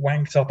has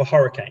wanked up a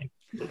hurricane.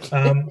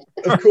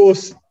 Of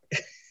course,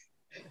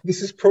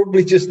 this is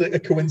probably just a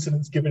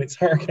coincidence given it's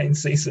hurricane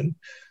season.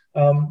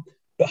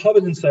 But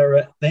Hubbard and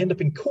Sarah, they end up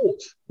in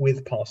court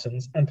with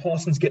Parsons, and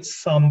Parsons gets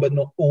some but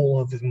not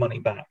all of his money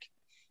back.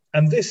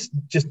 And this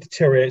just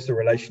deteriorates the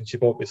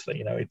relationship,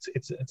 obviously.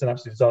 It's an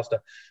absolute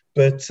disaster.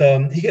 But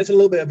he gets a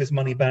little bit of his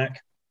money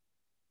back.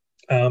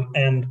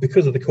 And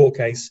because of the court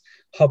case,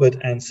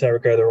 Hubbard and Sarah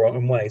go their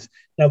own ways.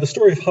 Now, the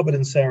story of Hubbard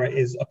and Sarah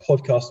is a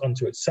podcast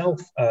unto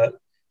itself.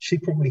 She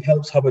probably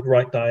helps Hubbard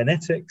write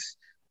Dianetics.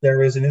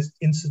 There is an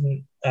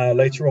incident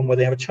later on where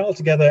they have a child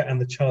together, and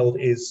the child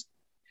is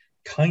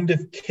kind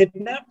of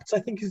kidnapped, I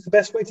think is the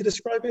best way to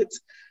describe it.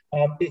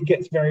 It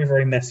gets very,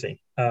 very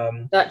messy.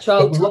 That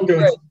child.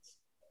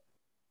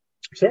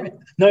 Sorry,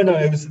 no.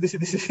 It was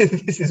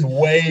this is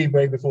way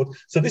before.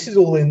 So this is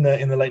all in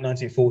the late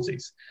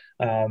 1940s.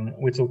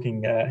 We're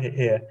talking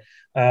here,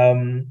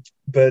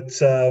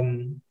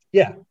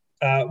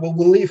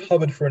 we'll leave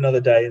Hubbard for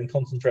another day and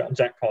concentrate on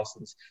Jack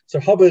Parsons. So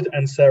Hubbard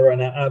and Sarah are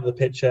now out of the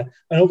picture,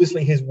 and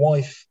obviously his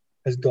wife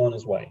has gone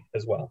his way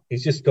as well.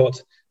 He's just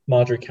got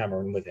Marjorie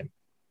Cameron with him.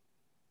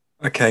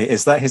 Okay,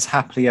 is that his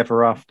happily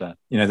ever after?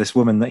 You know, this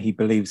woman that he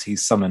believes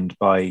he's summoned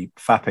by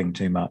fapping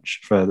too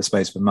much for the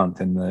space of a month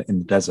in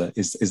the desert.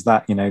 Is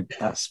that, you know,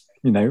 that's,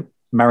 you know,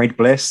 married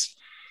bliss?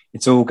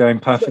 It's all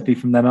going perfectly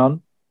from then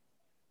on?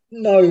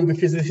 No,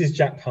 because this is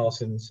Jack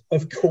Parsons.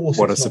 Of course,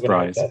 what a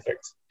surprise!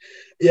 Perfect.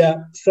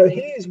 Yeah, so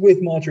he is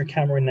with Marjorie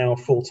Cameron now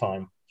full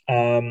time,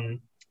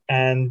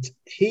 and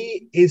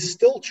he is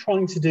still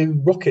trying to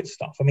do rocket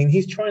stuff. I mean,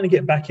 he's trying to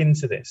get back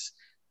into this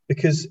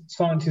because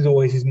science is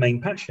always his main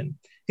passion.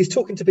 He's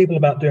talking to people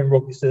about doing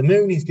rockets to the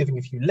moon. He's giving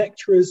a few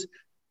lectures.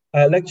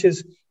 But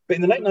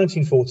in the late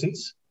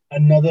 1940s,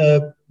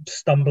 another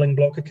stumbling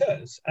block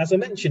occurs. As I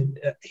mentioned,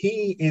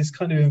 he is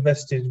kind of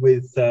invested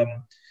with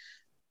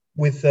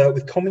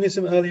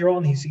communism earlier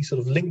on. He's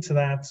sort of linked to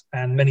that,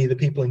 and many of the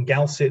people in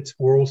Galsit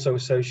were also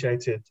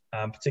associated,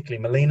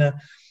 particularly Molina.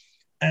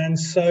 And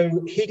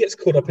so he gets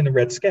caught up in the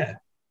Red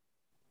Scare.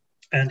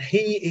 And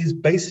he is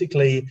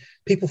basically,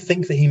 people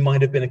think that he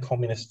might have been a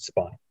communist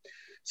spy.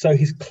 So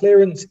his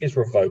clearance is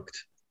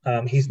revoked.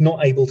 He's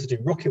not able to do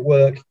rocket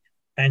work,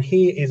 and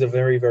he is a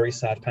very, very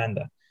sad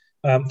panda.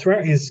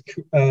 Throughout his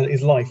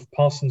life,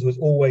 Parsons was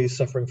always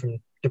suffering from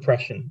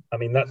depression. I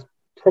mean, that's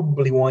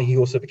probably why he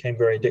also became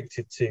very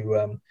addicted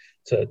to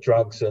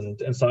drugs and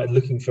started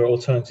looking for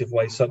alternative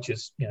ways, such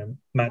as, you know,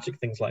 magic,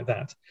 things like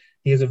that.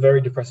 He has a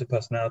very depressive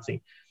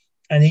personality,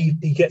 and he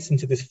gets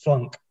into this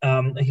flunk.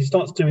 And he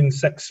starts doing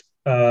sex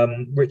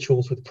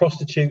rituals with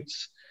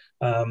prostitutes.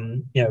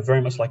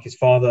 Very much like his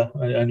father,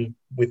 only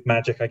with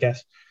magic, I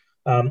guess.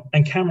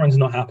 And Cameron's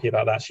not happy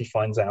about that, she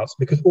finds out,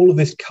 because all of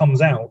this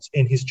comes out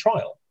in his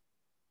trial.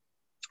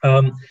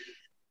 And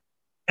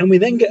we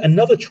then get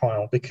another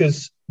trial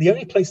because the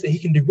only place that he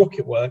can do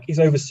rocket work is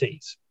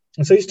overseas.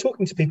 And so he's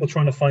talking to people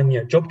trying to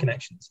find, job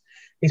connections.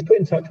 He's put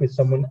in touch with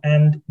someone,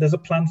 and there's a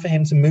plan for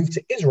him to move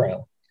to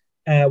Israel,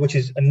 which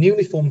is a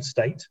newly formed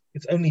state.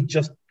 It's only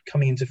just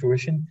coming into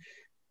fruition.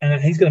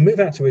 He's going to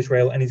move out to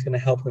Israel, and he's going to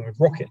help them with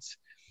rockets.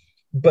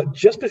 But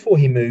just before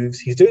he moves,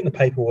 he's doing the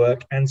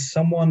paperwork, and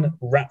someone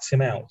rats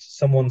him out.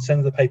 Someone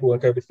sends the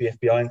paperwork over to the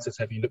FBI and says,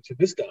 "Have you looked at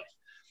this guy?"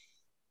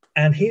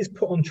 And he's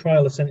put on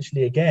trial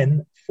essentially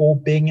again for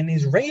being an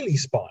Israeli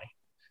spy,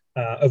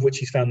 of which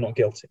he's found not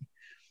guilty.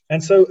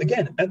 And so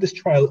again, at this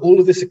trial, all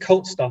of this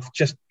occult stuff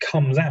just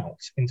comes out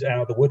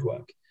of the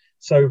woodwork.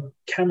 So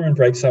Cameron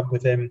breaks up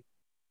with him,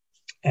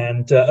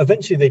 and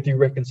eventually they do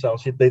reconcile.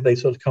 They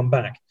sort of come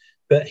back.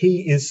 But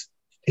he is,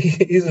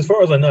 as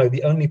far as I know,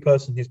 the only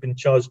person who's been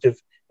charged of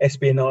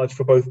espionage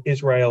for both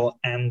Israel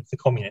and the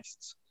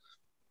communists.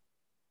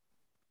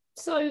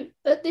 So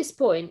at this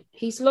point,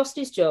 he's lost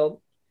his job.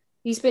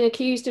 He's been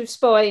accused of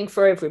spying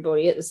for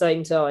everybody at the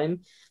same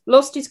time,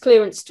 lost his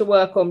clearance to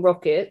work on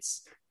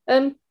rockets.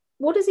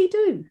 What does he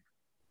do?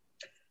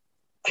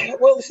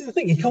 Well, this is the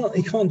thing. He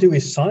can't do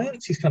his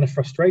science. He's kind of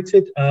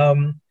frustrated.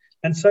 And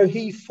so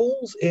he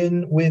falls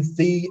in with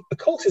the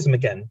occultism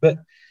again, but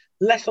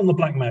less on the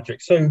black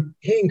magic. So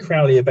he and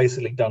Crowley are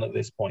basically done at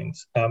this point.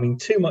 I mean,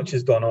 too much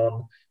has gone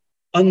on.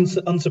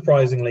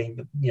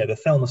 Unsurprisingly, the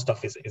Thelma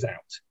stuff is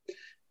out.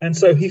 And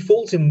so he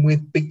falls in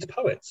with beat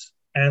poets.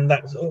 And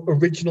that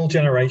original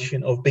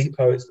generation of beat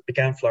poets that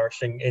began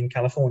flourishing in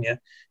California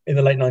in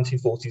the late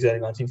 1940s,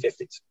 early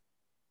 1950s.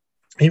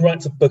 He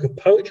writes a book of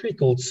poetry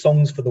called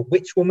Songs for the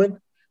Witch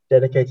Woman,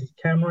 dedicated to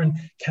Cameron.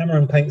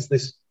 Cameron paints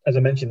this, as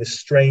I mentioned, this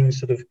strange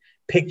sort of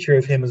picture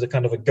of him as a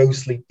kind of a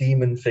ghostly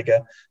demon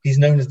figure. He's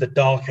known as the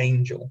Dark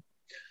Angel.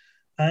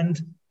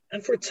 And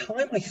for a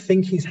time, I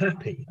think he's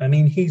happy. I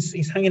mean,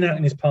 he's hanging out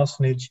in his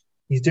parsonage.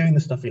 He's doing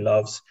the stuff he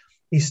loves.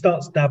 He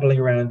starts dabbling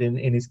around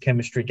in his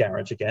chemistry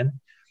garage again.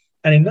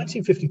 And in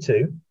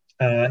 1952,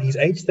 he's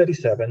age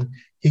 37,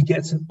 he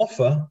gets an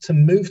offer to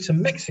move to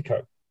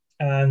Mexico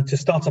and to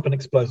start up an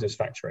explosives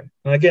factory.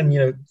 And again,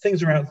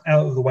 things are out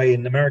of the way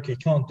in America. You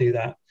can't do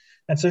that.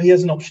 And so he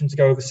has an option to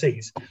go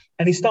overseas.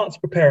 And he starts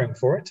preparing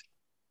for it.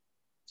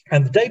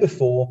 And the day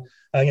before,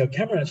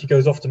 Cameron actually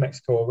goes off to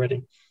Mexico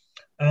already.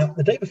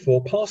 The day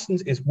before,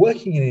 Parsons is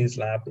working in his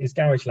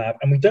garage lab,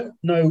 and we don't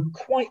know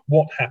quite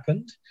what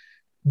happened,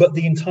 but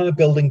the entire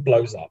building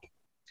blows up.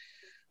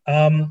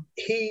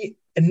 He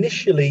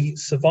initially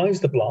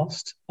survives the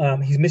blast.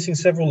 He's missing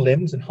several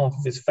limbs and half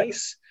of his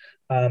face.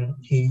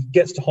 He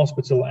gets to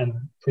hospital and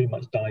pretty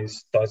much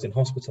dies in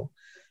hospital.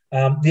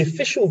 The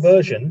official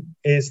version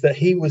is that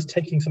he was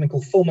taking something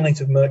called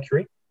fulminate of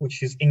mercury,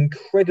 which is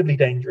incredibly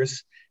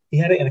dangerous. He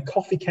had it in a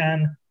coffee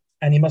can,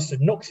 and he must have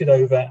knocked it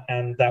over,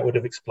 and that would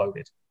have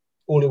exploded.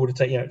 All it would have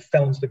taken, it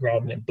fell into the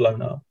ground and it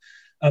blown up.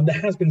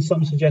 There has been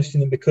some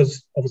suggestion that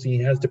because obviously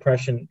he has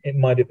depression, it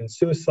might have been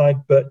suicide.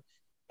 But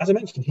as I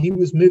mentioned, he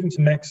was moving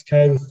to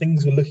Mexico.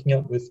 Things were looking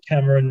up with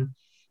Cameron.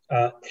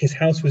 His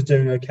house was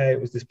doing okay.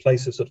 It was this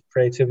place of sort of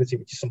creativity,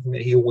 which is something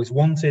that he always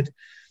wanted.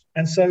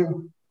 And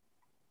so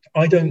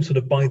I don't sort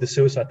of buy the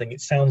suicide thing.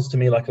 It sounds to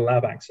me like a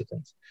lab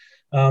accident.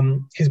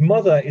 His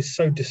mother is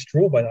so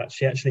distraught by that,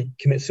 she actually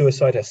commits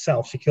suicide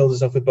herself. She kills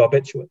herself with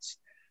barbiturates.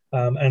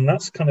 And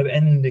that's kind of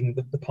ending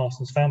the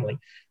Parsons family.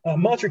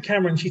 Marjorie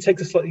Cameron, she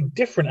takes a slightly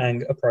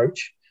different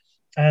approach.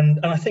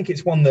 And I think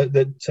it's one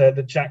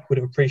that Jack would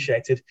have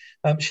appreciated.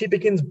 She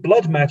begins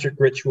blood magic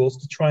rituals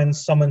to try and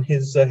summon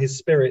his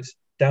spirit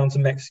down to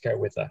Mexico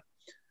with her.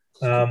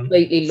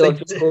 Completely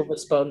logical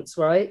response,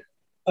 right?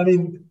 I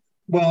mean,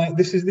 well,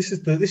 this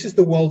is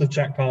the world of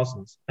Jack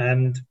Parsons,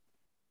 and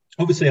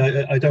obviously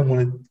I don't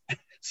want to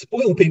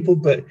spoil people,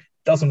 but it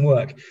doesn't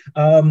work.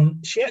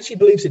 She actually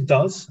believes it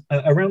does.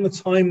 Around the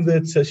time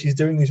that she's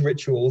doing these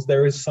rituals,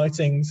 there is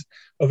sightings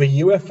of a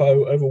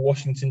UFO over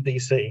Washington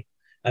DC,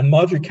 and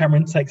Marjorie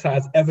Cameron takes that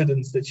as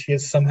evidence that she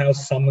has somehow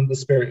summoned the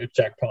spirit of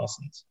Jack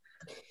Parsons.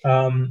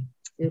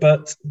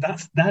 But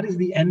that is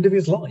the end of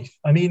his life.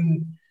 I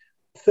mean,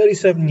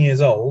 37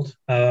 years old,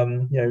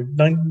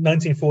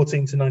 1914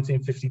 to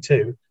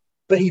 1952,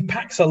 but he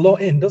packs a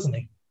lot in, doesn't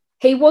he?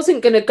 He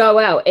wasn't going to go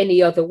out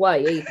any other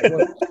way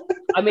either.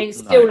 I mean,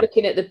 still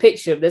looking at the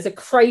picture, there's a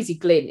crazy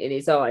glint in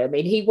his eye. I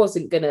mean, he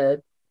wasn't going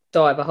to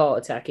die of a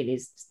heart attack in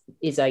his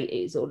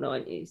 80s or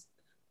 90s.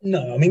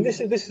 No, I mean,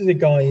 this is a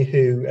guy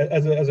who,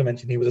 as I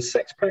mentioned, he was a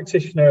sex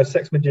practitioner, a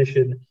sex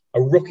magician,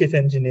 a rocket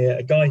engineer,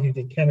 a guy who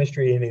did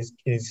chemistry in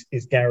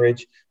his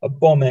garage, a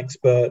bomb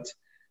expert,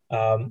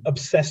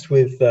 obsessed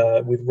with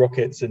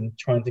rockets and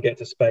trying to get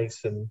to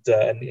space and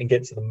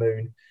get to the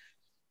moon.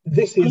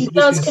 He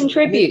does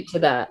contribute to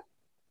that.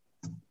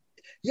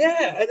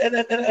 Yeah,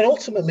 and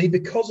ultimately,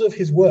 because of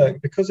his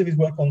work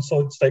on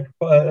solid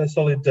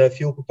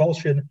fuel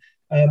propulsion,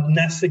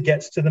 NASA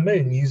gets to the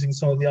moon using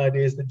some of the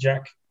ideas that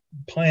Jack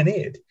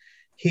pioneered.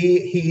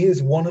 He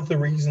is one of the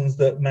reasons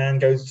that man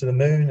goes to the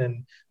moon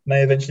and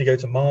may eventually go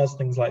to Mars,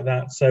 things like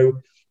that.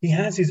 So he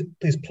has his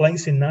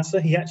place in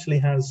NASA. He actually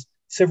has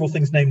several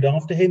things named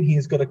after him. He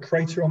has got a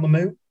crater on the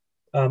moon.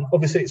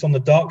 Obviously, it's on the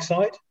dark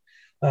side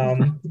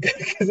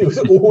because it was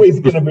always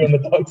going to be on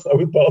the dark side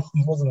with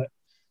Parsons, wasn't it?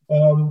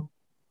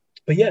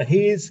 But yeah,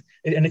 he is.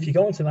 And if you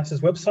go onto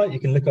NASA's website, you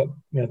can look up,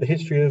 the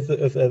history of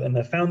and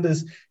their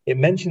founders. It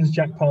mentions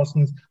Jack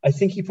Parsons. I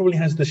think he probably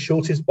has the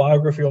shortest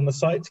biography on the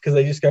site because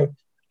they just go,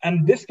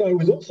 and this guy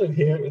was also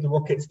here at the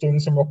rockets doing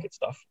some rocket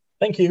stuff.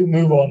 Thank you.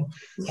 Move on.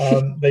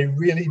 They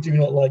really do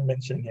not like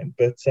mentioning him,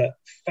 but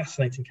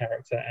fascinating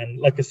character. And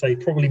like I say,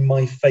 probably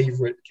my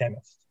favorite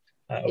chemist.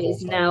 It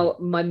is now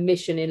my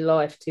mission in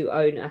life to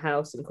own a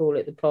house and call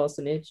it the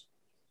Parsonage.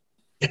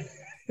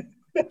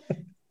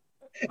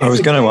 I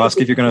was going to ask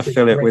if you're going to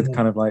fill it with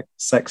kind of like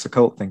sex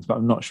occult things, but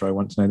I'm not sure I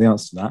want to know the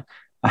answer to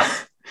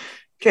that.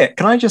 Kit,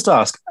 can I just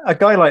ask, a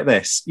guy like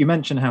this, you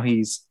mentioned how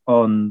he's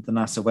on the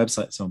NASA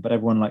website and so on, but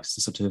everyone likes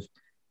to sort of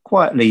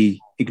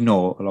quietly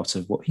ignore a lot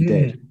of what he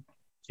did.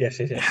 Yes,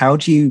 it is. How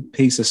do you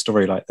piece a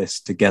story like this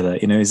together?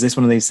 Is this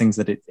one of these things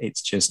that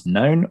it's just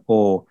known,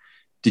 or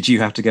did you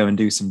have to go and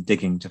do some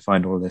digging to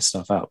find all this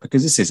stuff out?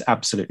 Because this is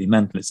absolutely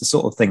mental. It's the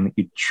sort of thing that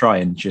you'd try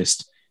and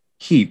just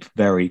keep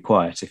very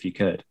quiet if you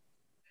could.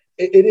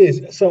 It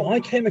is. So I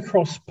came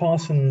across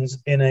Parsons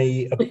in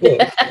a book.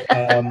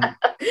 Don't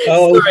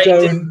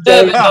judge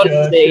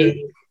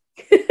it.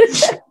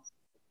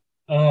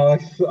 I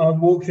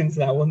walked into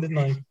that one, didn't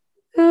I?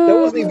 That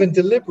wasn't even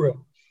deliberate.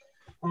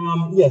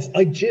 Yes,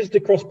 I jizzed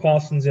across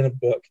Parsons in a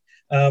book.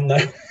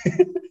 I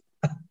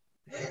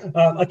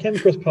came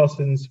across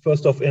Parsons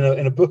first off in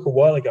a book a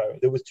while ago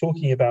that was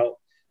talking about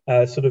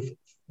sort of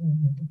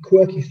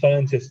quirky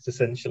scientists,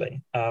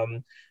 essentially.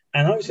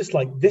 And I was just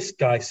like, this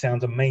guy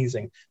sounds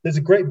amazing. There's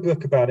a great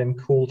book about him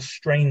called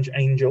Strange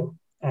Angel.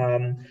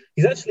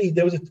 He's actually,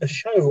 there was a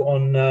show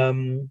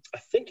on, I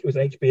think it was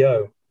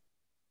HBO,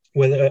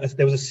 where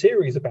there was a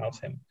series about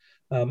him.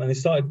 And they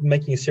started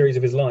making a series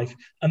of his life.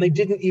 And they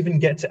didn't even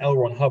get to L.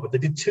 Ron Hubbard. They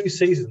did 2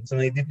 seasons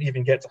and they didn't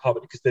even get to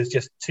Hubbard because there's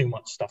just too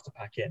much stuff to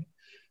pack in.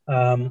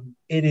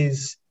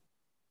 It's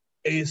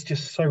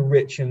just so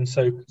rich and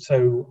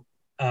so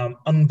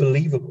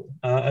unbelievable.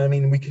 I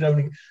mean, we could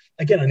only,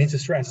 again, I need to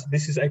stress,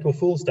 this is April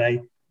Fool's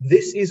Day.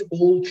 This is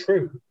all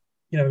true.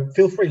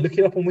 Feel free, look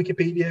it up on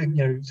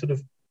Wikipedia, sort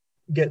of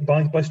get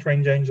by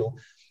Strange Angel.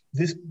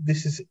 This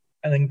is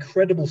an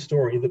incredible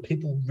story that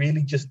people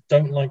really just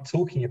don't like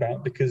talking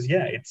about because,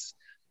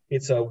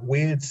 it's a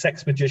weird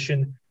sex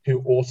magician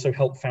who also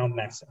helped found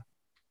NASA.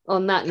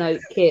 On that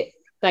note, Kit,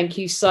 thank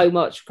you so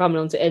much for coming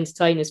on to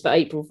entertain us for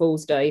April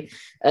Fool's Day.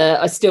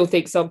 I still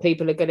think some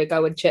people are going to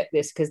go and check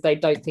this because they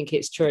don't think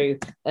it's true.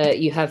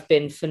 You have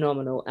been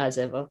phenomenal as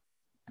ever.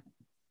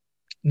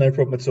 No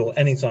problem at all.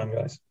 Anytime,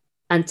 guys.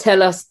 And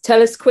tell us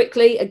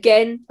quickly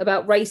again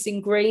about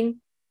Racing Green.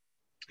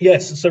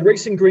 Yes, so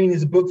Racing Green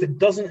is a book that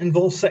doesn't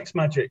involve sex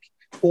magic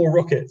or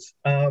rockets.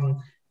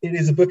 It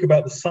is a book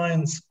about the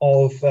science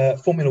of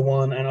Formula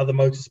One and other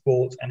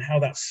motorsports and how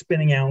that's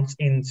spinning out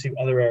into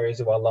other areas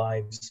of our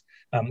lives.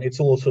 It's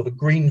all sort of a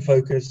green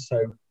focus,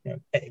 so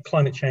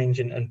climate change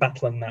and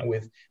battling that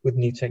with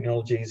new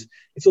technologies.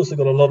 It's also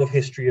got a lot of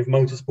history of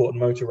motorsport and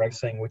motor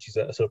racing, which is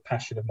a sort of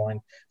passion of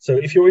mine. So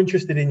if you're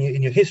interested in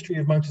your history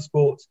of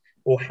motorsports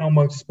or how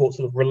motorsport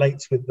sort of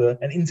relates with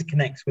and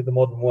interconnects with the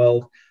modern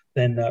world,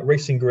 then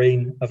Racing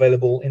Green,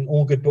 available in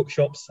all good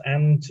bookshops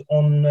and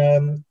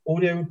on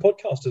audio and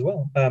podcast as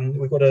well.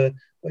 We've got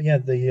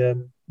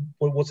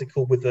what's it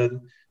called with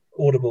the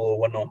Audible or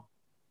whatnot?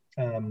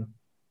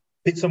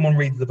 Someone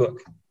reads the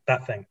book,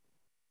 that thing.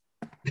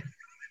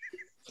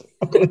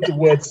 I've got into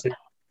words.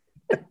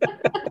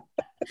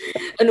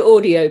 An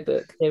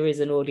audiobook. There is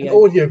an audio. An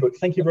audiobook.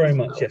 Thank you very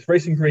much. Yes,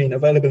 Racing Green,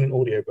 available in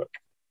audiobook.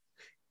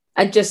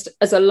 And just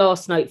as a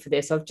last note for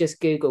this, I've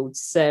just Googled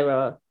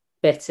Sarah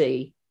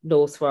Betty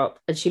Northrup,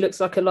 and she looks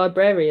like a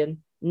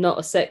librarian, not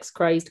a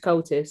sex-crazed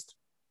cultist.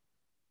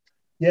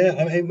 Yeah,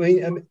 I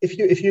mean,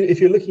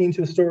 if you're looking into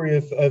the story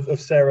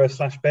of Sarah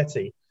 /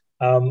 Betty,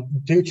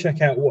 do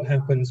check out what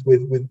happens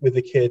with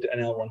the kid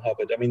and L. Ron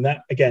Hubbard. I mean,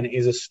 that again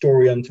is a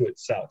story unto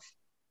itself.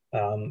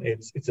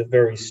 It's a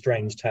very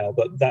strange tale,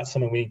 but that's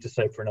something we need to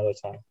save for another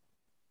time.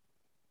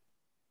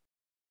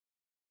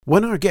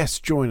 When our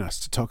guests join us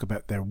to talk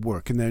about their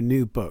work and their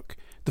new book,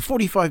 the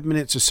 45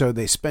 minutes or so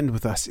they spend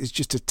with us is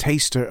just a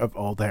taster of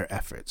all their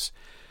efforts.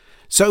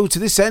 So to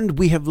this end,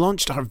 we have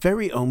launched our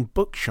very own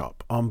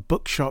bookshop on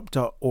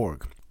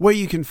bookshop.org, where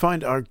you can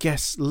find our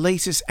guests'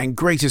 latest and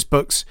greatest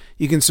books.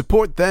 You can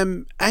support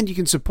them and you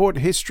can support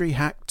History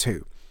Hack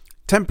too.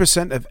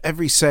 10% of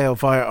every sale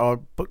via our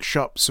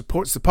bookshop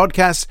supports the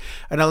podcast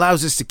and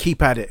allows us to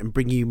keep at it and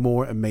bring you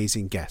more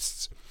amazing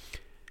guests.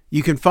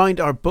 You can find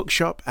our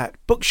bookshop at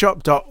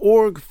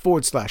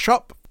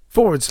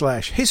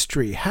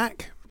bookshop.org/shop/History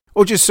Hack,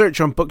 or just search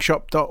on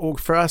bookshop.org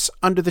for us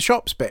under the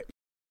shops bit.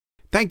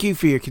 Thank you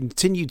for your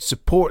continued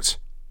support,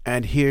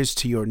 and here's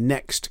to your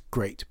next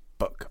great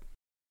book.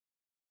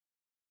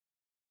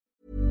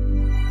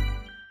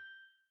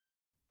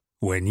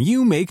 When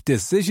you make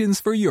decisions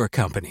for your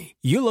company,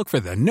 you look for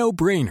the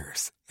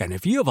no-brainers. And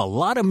if you have a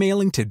lot of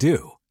mailing to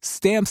do,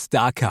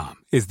 Stamps.com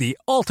is the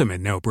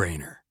ultimate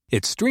no-brainer.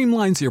 It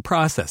streamlines your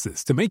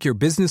processes to make your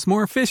business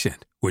more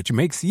efficient, which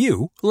makes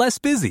you less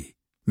busy.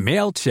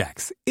 Mail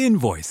checks,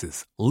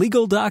 invoices,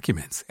 legal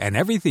documents, and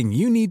everything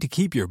you need to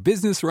keep your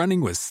business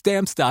running with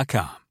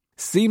Stamps.com.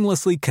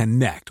 Seamlessly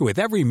connect with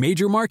every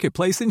major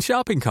marketplace and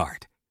shopping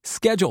cart.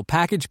 Schedule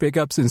package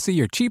pickups and see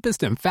your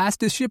cheapest and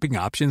fastest shipping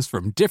options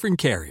from different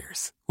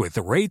carriers, with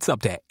rates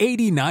up to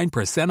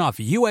 89% off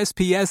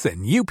USPS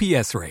and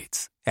UPS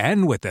rates.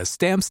 And with the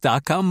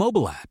Stamps.com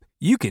mobile app,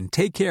 you can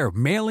take care of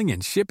mailing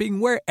and shipping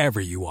wherever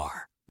you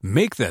are.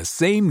 Make the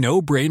same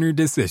no-brainer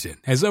decision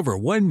as over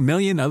 1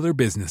 million other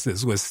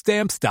businesses with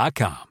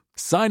Stamps.com.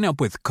 Sign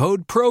up with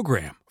code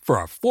PROGRAM for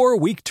a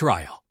 4-week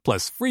trial,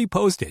 plus free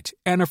postage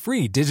and a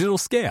free digital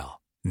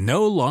scale.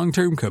 No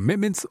long-term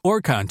commitments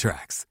or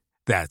contracts.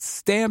 That's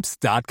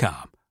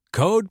Stamps.com.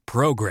 Code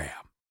PROGRAM.